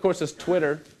 First, of course, is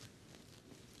Twitter.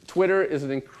 Twitter is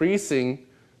an increasing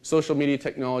social media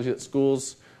technology that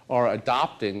schools are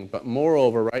adopting, but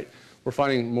moreover, right, we're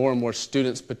finding more and more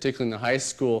students, particularly in the high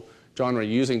school genre,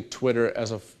 using Twitter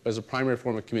as a primary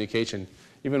form of communication,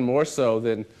 even more so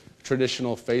than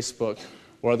traditional Facebook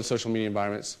or other social media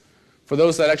environments. For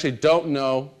those that actually don't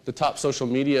know the top social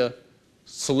media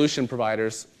solution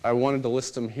providers, I wanted to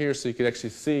list them here so you could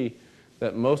actually see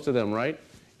that most of them, right,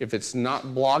 If it's not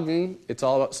blogging, it's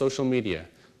all about social media.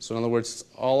 So in other words, it's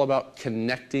all about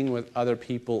connecting with other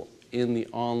people in the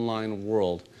online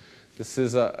world. This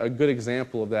is a good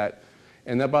example of that.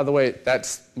 And that, by the way,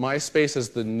 that's MySpace is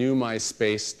the new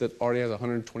MySpace that already has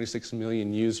 126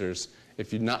 million users.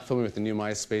 If you're not familiar with the new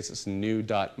MySpace, it's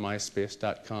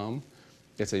new.myspace.com.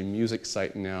 It's a music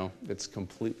site now that's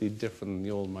completely different than the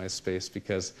old MySpace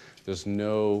because there's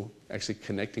no actually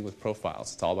connecting with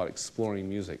profiles. It's all about exploring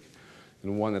music,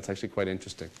 and one that's actually quite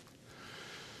interesting.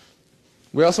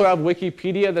 We also have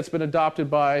Wikipedia that's been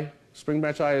adopted by Spring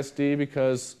Branch ISD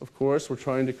because, of course, we're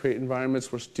trying to create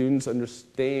environments where students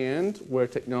understand where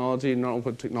technology, not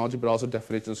only technology, but also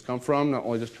definitions come from, not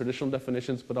only just traditional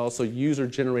definitions, but also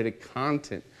user-generated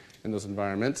content in those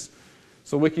environments.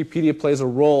 So Wikipedia plays a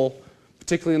role,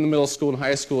 particularly in the middle school and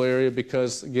high school area,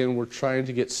 because, again, we're trying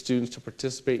to get students to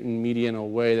participate in media in a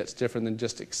way that's different than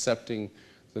just accepting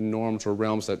the norms or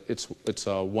realms that it's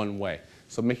one way.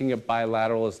 So making it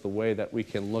bilateral is the way that we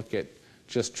can look at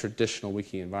just traditional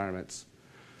wiki environments.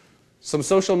 Some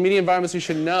social media environments you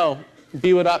should know,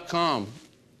 Biwa.com.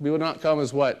 Biwa.com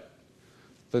is what?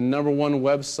 The #1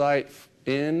 website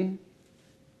in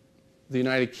the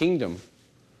United Kingdom.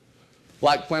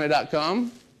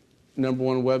 BlackPlanet.com,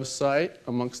 #1 website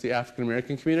amongst the African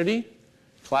American community.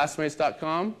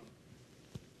 Classmates.com,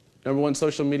 #1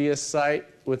 social media site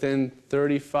within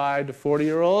 35 to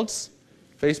 40-year-olds.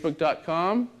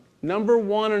 Facebook.com,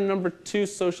 #1 or #2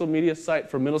 social media site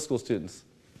for middle school students.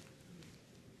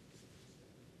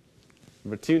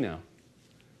 #2 now.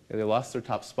 Yeah, they lost their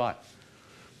top spot.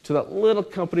 To that little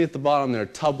company at the bottom there,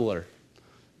 Tumblr.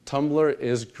 Tumblr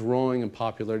is growing in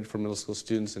popularity for middle school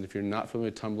students, and if you're not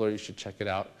familiar with Tumblr, you should check it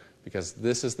out because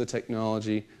this is the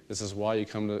technology. This is why you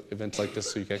come to events like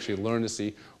this, so you can actually learn to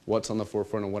see what's on the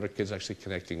forefront and what are kids actually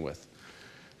connecting with.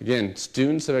 Again,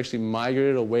 students have actually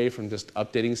migrated away from just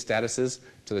updating statuses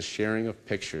to the sharing of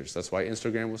pictures. That's why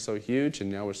Instagram was so huge,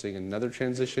 and now we're seeing another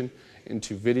transition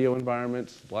into video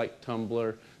environments like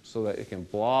Tumblr so that it can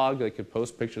blog, they can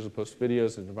post pictures and post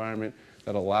videos in an environment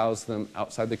that allows them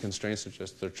outside the constraints of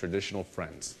just their traditional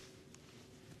friends.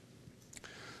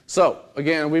 So,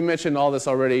 again, we mentioned all this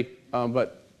already,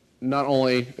 but not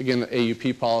only, again, the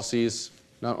AUP policies,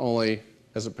 not only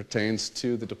as it pertains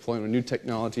to the deployment of new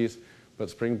technologies, but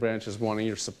Spring Branch is wanting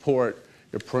your support,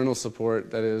 your parental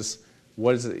support, that is,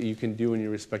 what is it that you can do in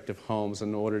your respective homes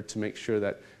in order to make sure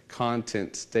that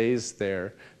content stays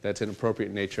there that's in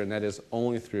appropriate nature, and that is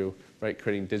only through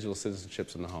creating digital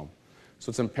citizenships in the home. So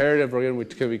it's imperative, again, we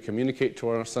communicate to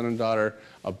our son and daughter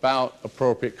about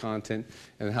appropriate content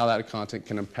and how that content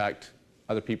can impact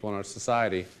other people in our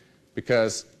society.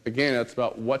 Because, again, it's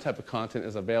about what type of content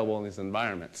is available in these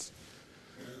environments.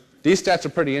 These stats are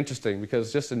pretty interesting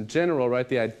because just in general,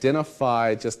 they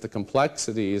identify just the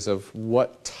complexities of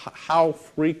how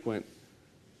frequent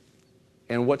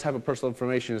and what type of personal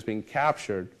information is being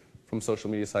captured from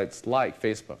social media sites like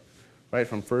Facebook,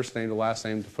 from first name to last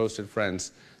name to posted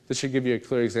friends. This should give you a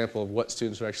clear example of what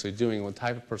students are actually doing and what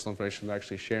type of personal information they're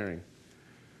actually sharing.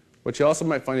 What you also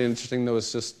might find interesting, though,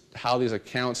 is just how these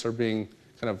accounts are being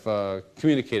kind of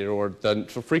communicated, or the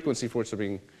frequency for which they're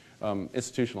being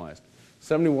institutionalized.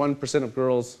 71% of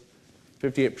girls,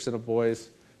 58% of boys,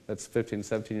 that's 15 to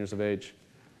 17 years of age,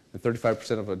 and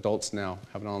 35% of adults now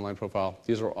have an online profile.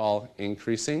 These are all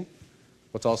increasing.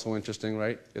 What's also interesting,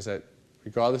 is that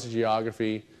regardless of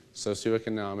geography,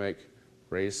 socioeconomic,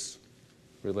 race,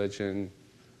 religion,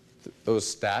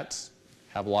 those stats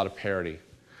have a lot of parity.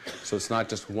 So it's not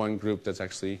just one group that's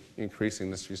actually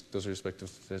increasing those respective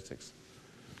statistics.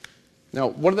 Now,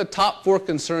 what are the top 4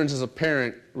 concerns as a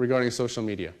parent regarding social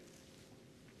media?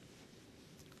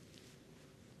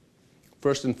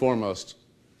 First and foremost,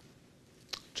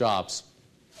 jobs.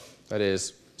 That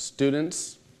is,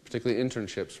 students, particularly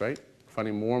internships,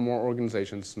 finding more and more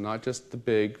organizations, not just the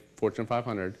big Fortune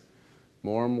 500,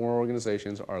 more and more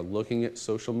organizations are looking at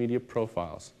social media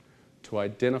profiles to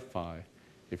identify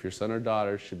if your son or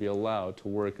daughter should be allowed to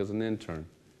work as an intern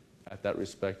at that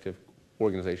respective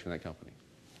organization, that company.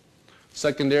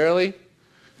 Secondarily,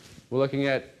 we're looking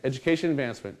at education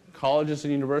advancement. Colleges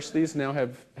and universities now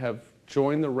have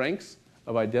joined the ranks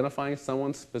of identifying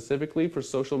someone specifically for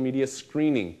social media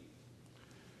screening.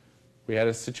 We had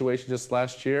a situation just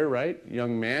last year,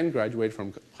 Young man graduated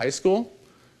from high school,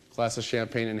 glass of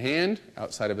champagne in hand,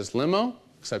 outside of his limo,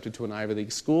 accepted to an Ivy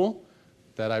League school.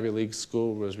 That Ivy League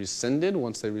school was rescinded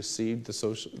once they received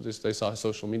they saw a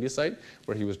social media site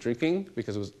where he was drinking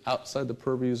because it was outside the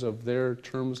purviews of their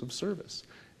terms of service.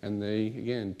 And they,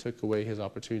 again, took away his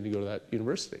opportunity to go to that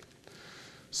university.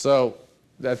 So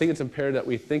I think it's imperative that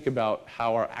we think about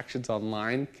how our actions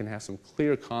online can have some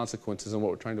clear consequences in what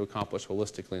we're trying to accomplish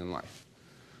holistically in life.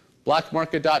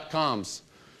 Blackmarket.coms.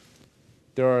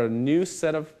 There are a new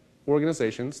set of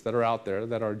organizations that are out there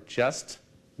that are just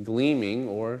gleaming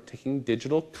or taking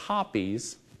digital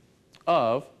copies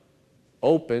of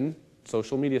open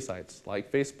social media sites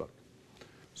like Facebook.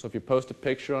 So if you post a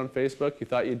picture on Facebook, you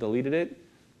thought you deleted it,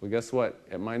 well, guess what?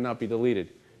 It might not be deleted.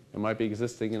 It might be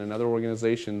existing in another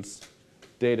organization's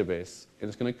database, and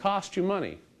it's going to cost you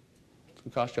money. It's going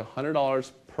to cost you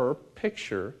 $100 per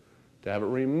picture to have it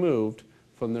removed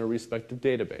from their respective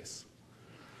database.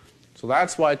 So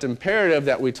that's why it's imperative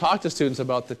that we talk to students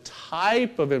about the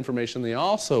type of information they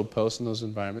also post in those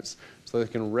environments, so they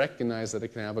can recognize that it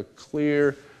can have a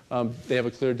clear, they have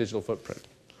a clear digital footprint.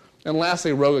 And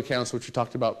lastly, rogue accounts, which we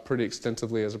talked about pretty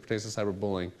extensively as it pertains to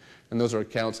cyberbullying. And those are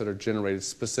accounts that are generated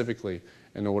specifically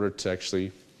in order to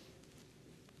actually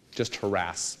just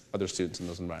harass other students in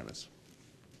those environments.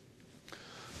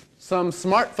 Some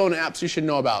smartphone apps you should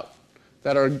know about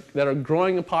that are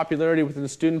growing in popularity within the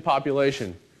student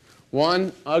population.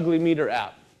 One, Ugly Meter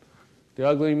app. The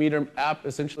Ugly Meter app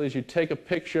essentially is you take a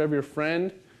picture of your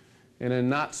friend in a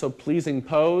not so pleasing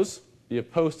pose, you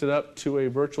post it up to a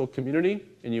virtual community,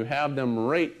 and you have them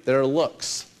rate their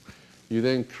looks. You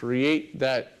then create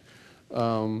that,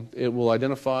 it will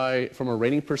identify from a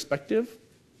rating perspective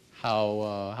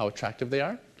how attractive they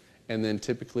are. And then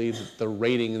typically the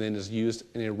rating then is used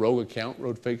in a rogue account,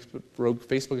 rogue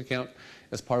Facebook account,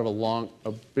 as part of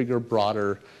a bigger,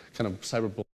 broader kind of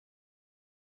cyberbullying.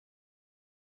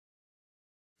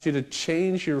 You to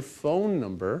change your phone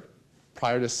number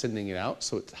prior to sending it out,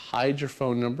 so it hides your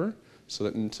phone number so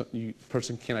that the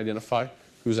person can't identify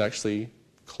who's actually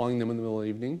calling them in the middle of the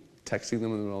evening, texting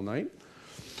them in the middle of the night.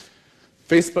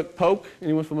 Facebook Poke,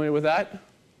 anyone familiar with that?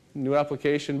 New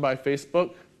application by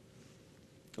Facebook.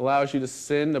 Allows you to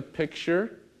send a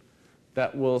picture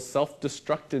that will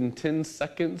self-destruct in 10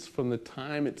 seconds from the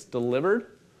time it's delivered,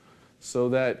 so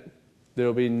that there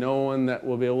will be no one that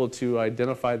will be able to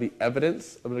identify the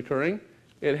evidence of it occurring.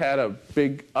 It had a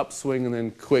big upswing and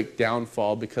then quick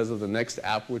downfall because of the next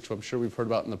app, which I'm sure we've heard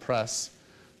about in the press,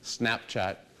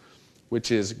 Snapchat,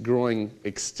 which is growing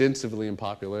extensively in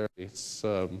popularity. It's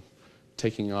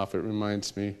taking off. It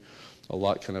reminds me a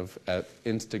lot kind of at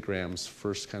Instagram's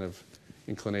first kind of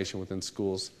inclination within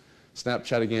schools.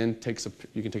 Snapchat, again,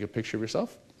 you can take a picture of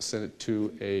yourself, send it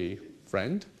to a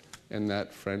friend, and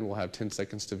that friend will have 10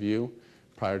 seconds to view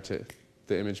prior to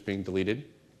the image being deleted.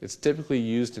 It's typically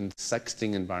used in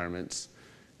sexting environments.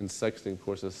 And sexting, of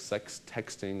course, is sex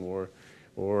texting or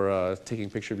taking a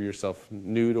picture of yourself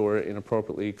nude or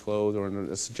inappropriately clothed or in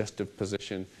a suggestive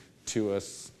position to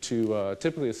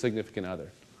typically a significant other.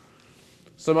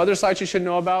 Some other sites you should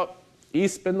know about: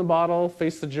 eSpin the Bottle,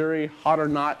 Face the Jury, Hot or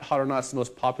Not. Hot or Not is the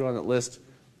most popular on that list,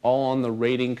 all on the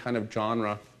rating kind of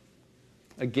genre.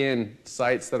 Again,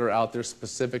 sites that are out there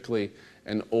specifically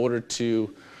in order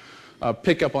to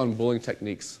pick up on bullying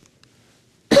techniques.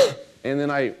 And then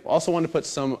I also want to put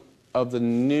some of the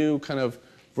new kind of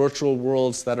virtual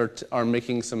worlds that are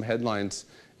making some headlines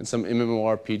and some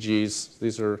MMORPGs.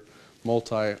 These are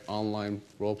multi-online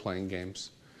role-playing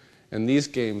games. And these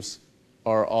games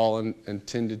are all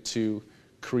intended to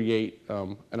create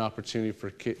an opportunity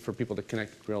for people to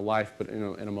connect in real life, but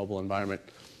in a mobile environment.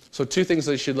 So two things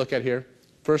that you should look at here.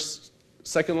 First,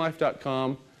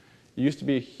 SecondLife.com used to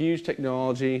be a huge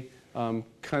technology, kind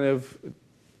of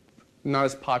not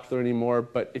as popular anymore,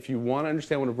 but if you want to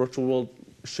understand what a virtual world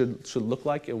should look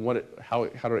like and how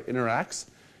it interacts,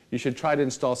 you should try to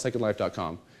install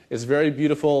SecondLife.com. It's very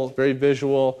beautiful, very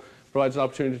visual, provides an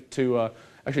opportunity to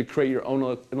actually create your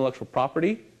own intellectual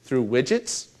property through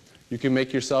widgets. You can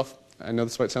make yourself, I know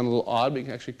this might sound a little odd, but you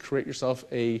can actually create yourself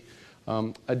a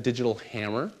digital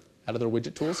hammer out of their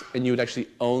widget tools, and you would actually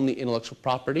own the intellectual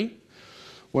property.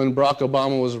 When Barack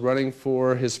Obama was running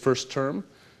for his first term,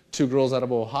 two girls out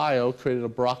of Ohio created a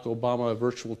Barack Obama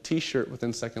virtual t-shirt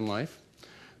within Second Life.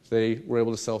 They were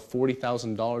able to sell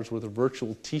 $40,000 worth of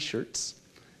virtual t-shirts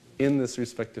in this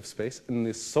respective space, and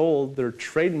they sold their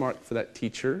trademark for that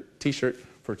t-shirt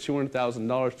for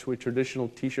 $200,000 to a traditional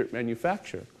t-shirt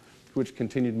manufacturer, which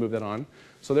continued to move that on.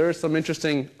 So there are some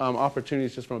interesting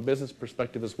opportunities just from a business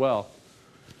perspective as well.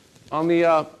 On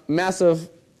the massive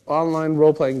online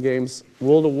role-playing games,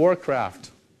 World of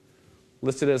Warcraft,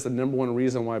 listed as the #1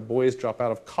 reason why boys drop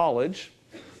out of college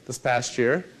this past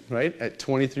year, right? At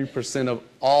 23% of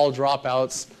all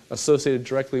dropouts associated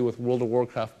directly with World of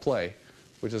Warcraft play,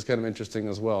 which is kind of interesting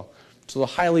as well. So the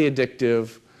highly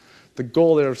addictive, the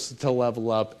goal there is to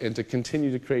level up and to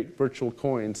continue to create virtual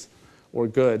coins or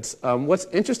goods. What's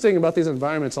interesting about these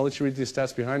environments, I'll let you read these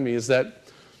stats behind me, is that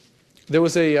there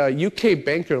was a UK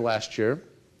banker last year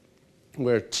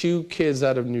where two kids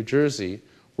out of New Jersey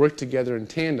worked together in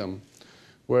tandem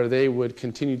where they would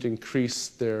continue to increase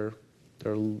their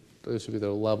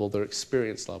level, their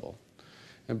experience level.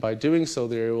 And by doing so,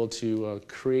 they're able to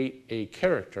create a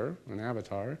character, an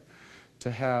avatar,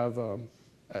 to have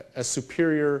a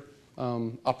superior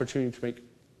opportunity to make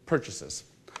purchases.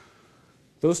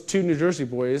 Those two New Jersey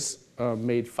boys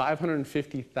made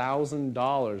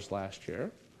 $550,000 last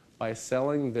year by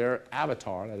selling their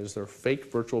avatar, that is their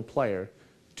fake virtual player,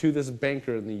 to this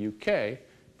banker in the UK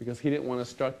because he didn't want to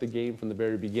start the game from the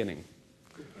very beginning.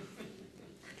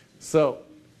 So,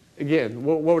 again,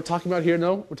 what we're talking about here,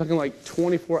 no? We're talking like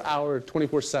 24-hour,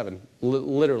 24/7,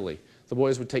 literally. The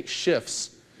boys would take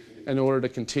shifts in order to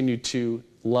continue to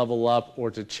level up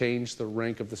or to change the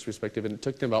rank of this respective, and it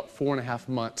took them about 4.5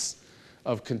 months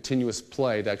of continuous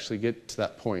play to actually get to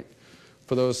that point.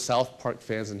 For those South Park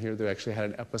fans in here, they actually had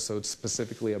an episode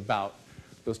specifically about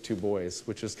those two boys,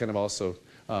 which is kind of also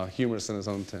humorous in its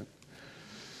own tint.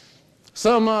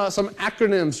 Some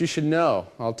acronyms you should know.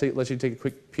 I'll let you take a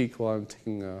quick peek while I'm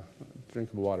taking a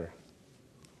drink of water.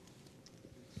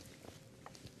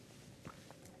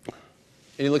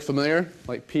 Any look familiar?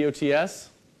 Like POTS?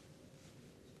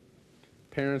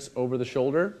 Parents over the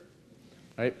shoulder,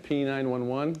 right?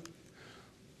 P911.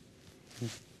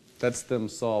 That's them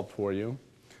solved for you.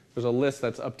 There's a list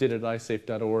that's updated at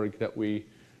iSafe.org that we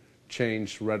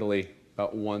change readily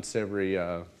about once every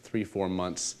 3-4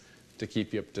 months to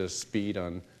keep you up to speed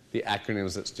on the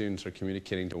acronyms that students are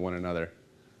communicating to one another.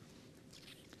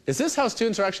 Is this how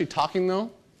students are actually talking, though?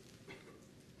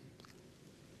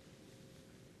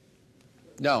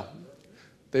 No.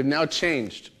 They've now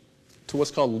changed to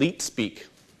what's called Leet Speak.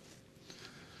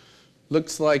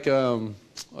 Looks like a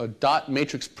dot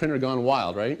matrix printer gone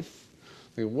wild, right?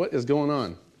 Like, what is going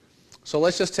on? So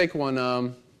let's just take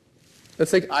one. Let's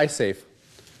take iSafe.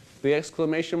 The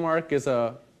exclamation mark is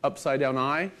a upside down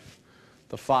I.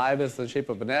 The 5 is the shape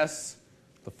of an S.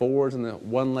 The 4 is in the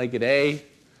one-legged A.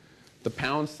 The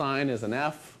pound sign is an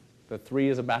F. The 3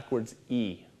 is a backwards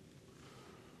E.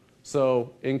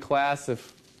 So in class,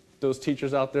 if those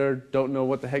teachers out there don't know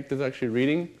what the heck they're actually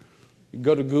reading, you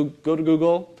go to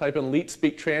Google, type in Leet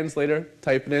Speak Translator,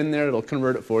 type it in there, it'll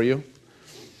convert it for you.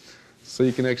 So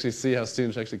you can actually see how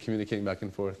students are actually communicating back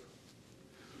and forth.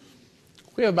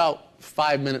 We have about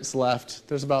 5 minutes left.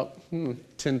 There's about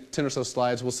 10 or so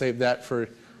slides. We'll save that for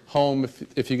home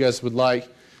if you guys would like.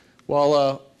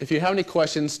 Well, if you have any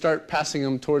questions, start passing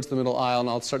them towards the middle aisle, and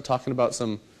I'll start talking about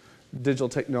some digital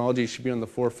technology you should be on the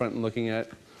forefront and looking at.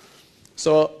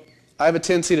 So I have a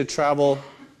tendency to travel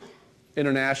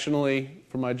internationally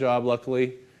for my job,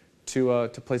 luckily, to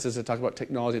places that talk about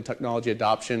technology and technology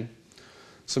adoption.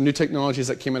 Some new technologies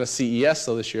that came out of CES,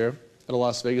 though, this year at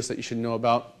Las Vegas that you should know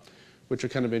about, which are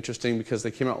kind of interesting because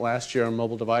they came out last year on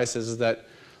mobile devices, is that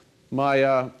my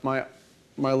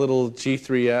little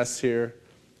G3S here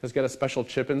has got a special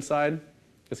chip inside.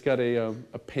 It's got a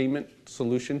payment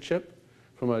solution chip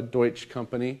from a Deutsch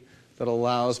company that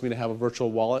allows me to have a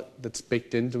virtual wallet that's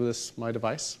baked into my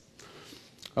device.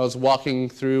 I was walking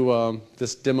through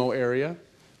this demo area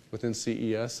within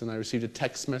CES, and I received a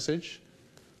text message.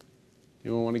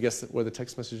 Anyone want to guess where the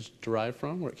text message derived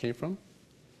from, where it came from?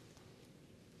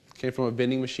 It came from a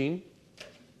vending machine.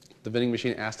 The vending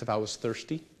machine asked if I was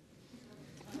thirsty.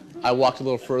 I walked a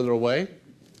little further away.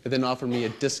 It then offered me a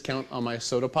discount on my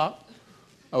soda pop.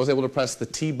 I was able to press the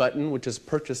T button, which is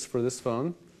purchase for this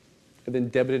phone. It then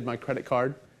debited my credit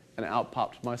card, and out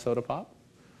popped my soda pop.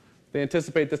 They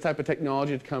anticipate this type of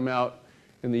technology to come out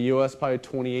in the US probably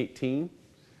 2018.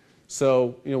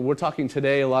 So, we're talking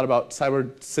today a lot about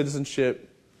cyber citizenship,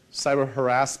 cyber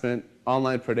harassment,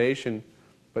 online predation,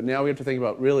 but now we have to think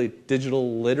about really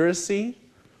digital literacy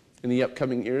in the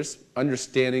upcoming years,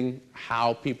 understanding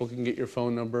how people can get your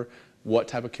phone number, what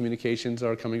type of communications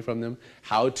are coming from them,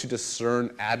 how to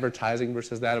discern advertising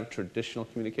versus that of traditional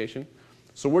communication.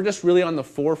 So we're just really on the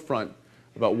forefront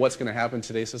about what's going to happen in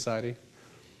today's society.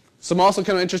 Some also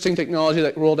kind of interesting technology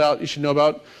that rolled out you should know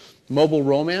about, mobile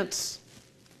romance.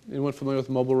 Anyone familiar with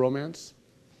mobile romance?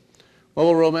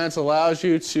 Mobile romance allows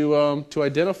you to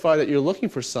identify that you're looking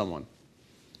for someone.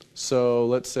 So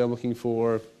let's say I'm looking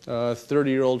for a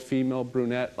 30-year-old female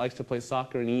brunette, likes to play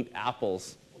soccer and eat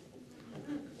apples.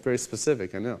 Very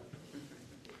specific, I know.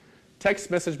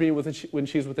 Text message me when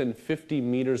she's within 50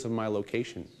 meters of my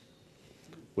location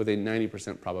with a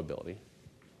 90% probability.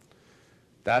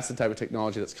 That's the type of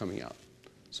technology that's coming out.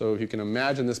 So if you can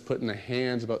imagine this put in the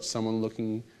hands about someone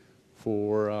looking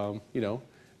for,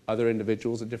 other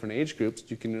individuals at different age groups,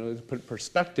 you can really put in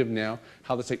perspective now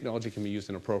how the technology can be used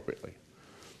inappropriately.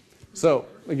 So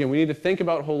again, we need to think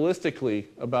about holistically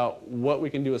about what we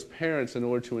can do as parents in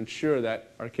order to ensure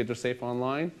that our kids are safe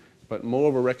online, but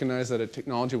moreover recognize that a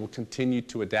technology will continue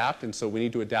to adapt, and so we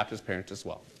need to adapt as parents as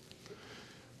well.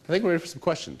 I think we're ready for some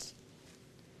questions.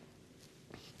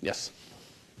 Yes?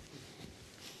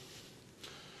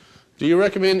 Do you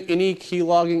recommend any key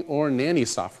logging or nanny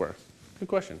software? Good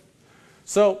question.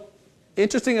 So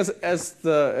interesting as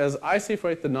iSafe,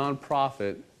 right, the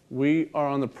nonprofit, we are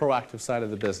on the proactive side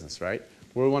of the business, right?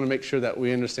 We want to make sure that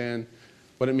we understand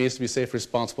what it means to be safe and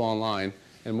responsible online,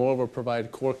 and moreover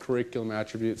provide core curriculum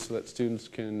attributes so that students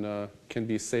can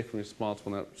be safe and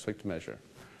responsible in that respective measure.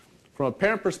 From a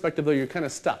parent perspective, though, you're kind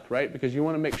of stuck, right? Because you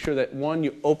want to make sure that, one,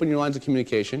 you open your lines of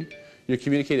communication, you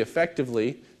communicate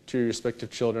effectively to your respective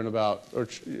children about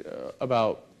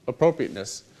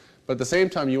appropriateness, but at the same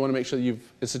time, you want to make sure that you've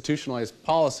institutionalized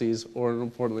policies or,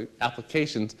 importantly,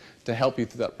 applications to help you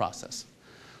through that process.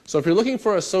 So if you're looking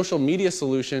for a social media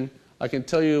solution, I can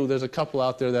tell you there's a couple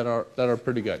out there that are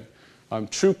pretty good.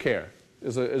 TrueCare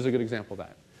is a good example of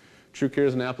that. TrueCare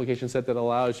is an application set that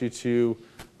allows you to,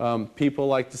 people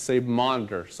like to say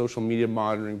monitor, social media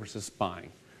monitoring versus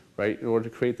spying, right? In order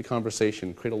to create the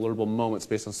conversation, create alertable moments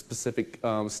based on specific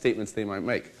statements they might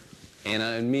make.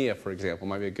 Anna and Mia, for example,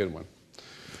 might be a good one.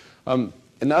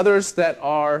 And others that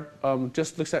are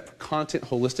just looks at content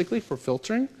holistically for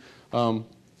filtering.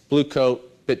 Blue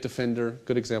Coat, Bitdefender,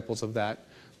 good examples of that.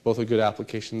 Both are good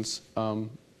applications.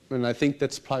 And I think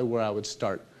that's probably where I would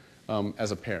start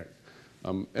as a parent.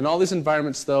 In all these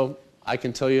environments, though, I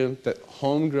can tell you that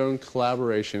homegrown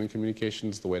collaboration and communication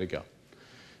is the way to go.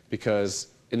 Because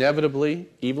inevitably,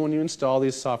 even when you install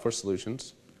these software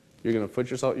solutions, you're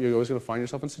always going to find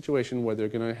yourself in a situation where they're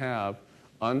going to have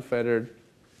unfettered,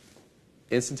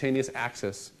 instantaneous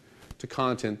access to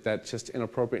content that's just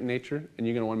inappropriate in nature, and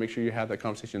you're going to want to make sure you have that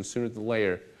conversation sooner than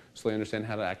later so they understand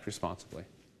how to act responsibly.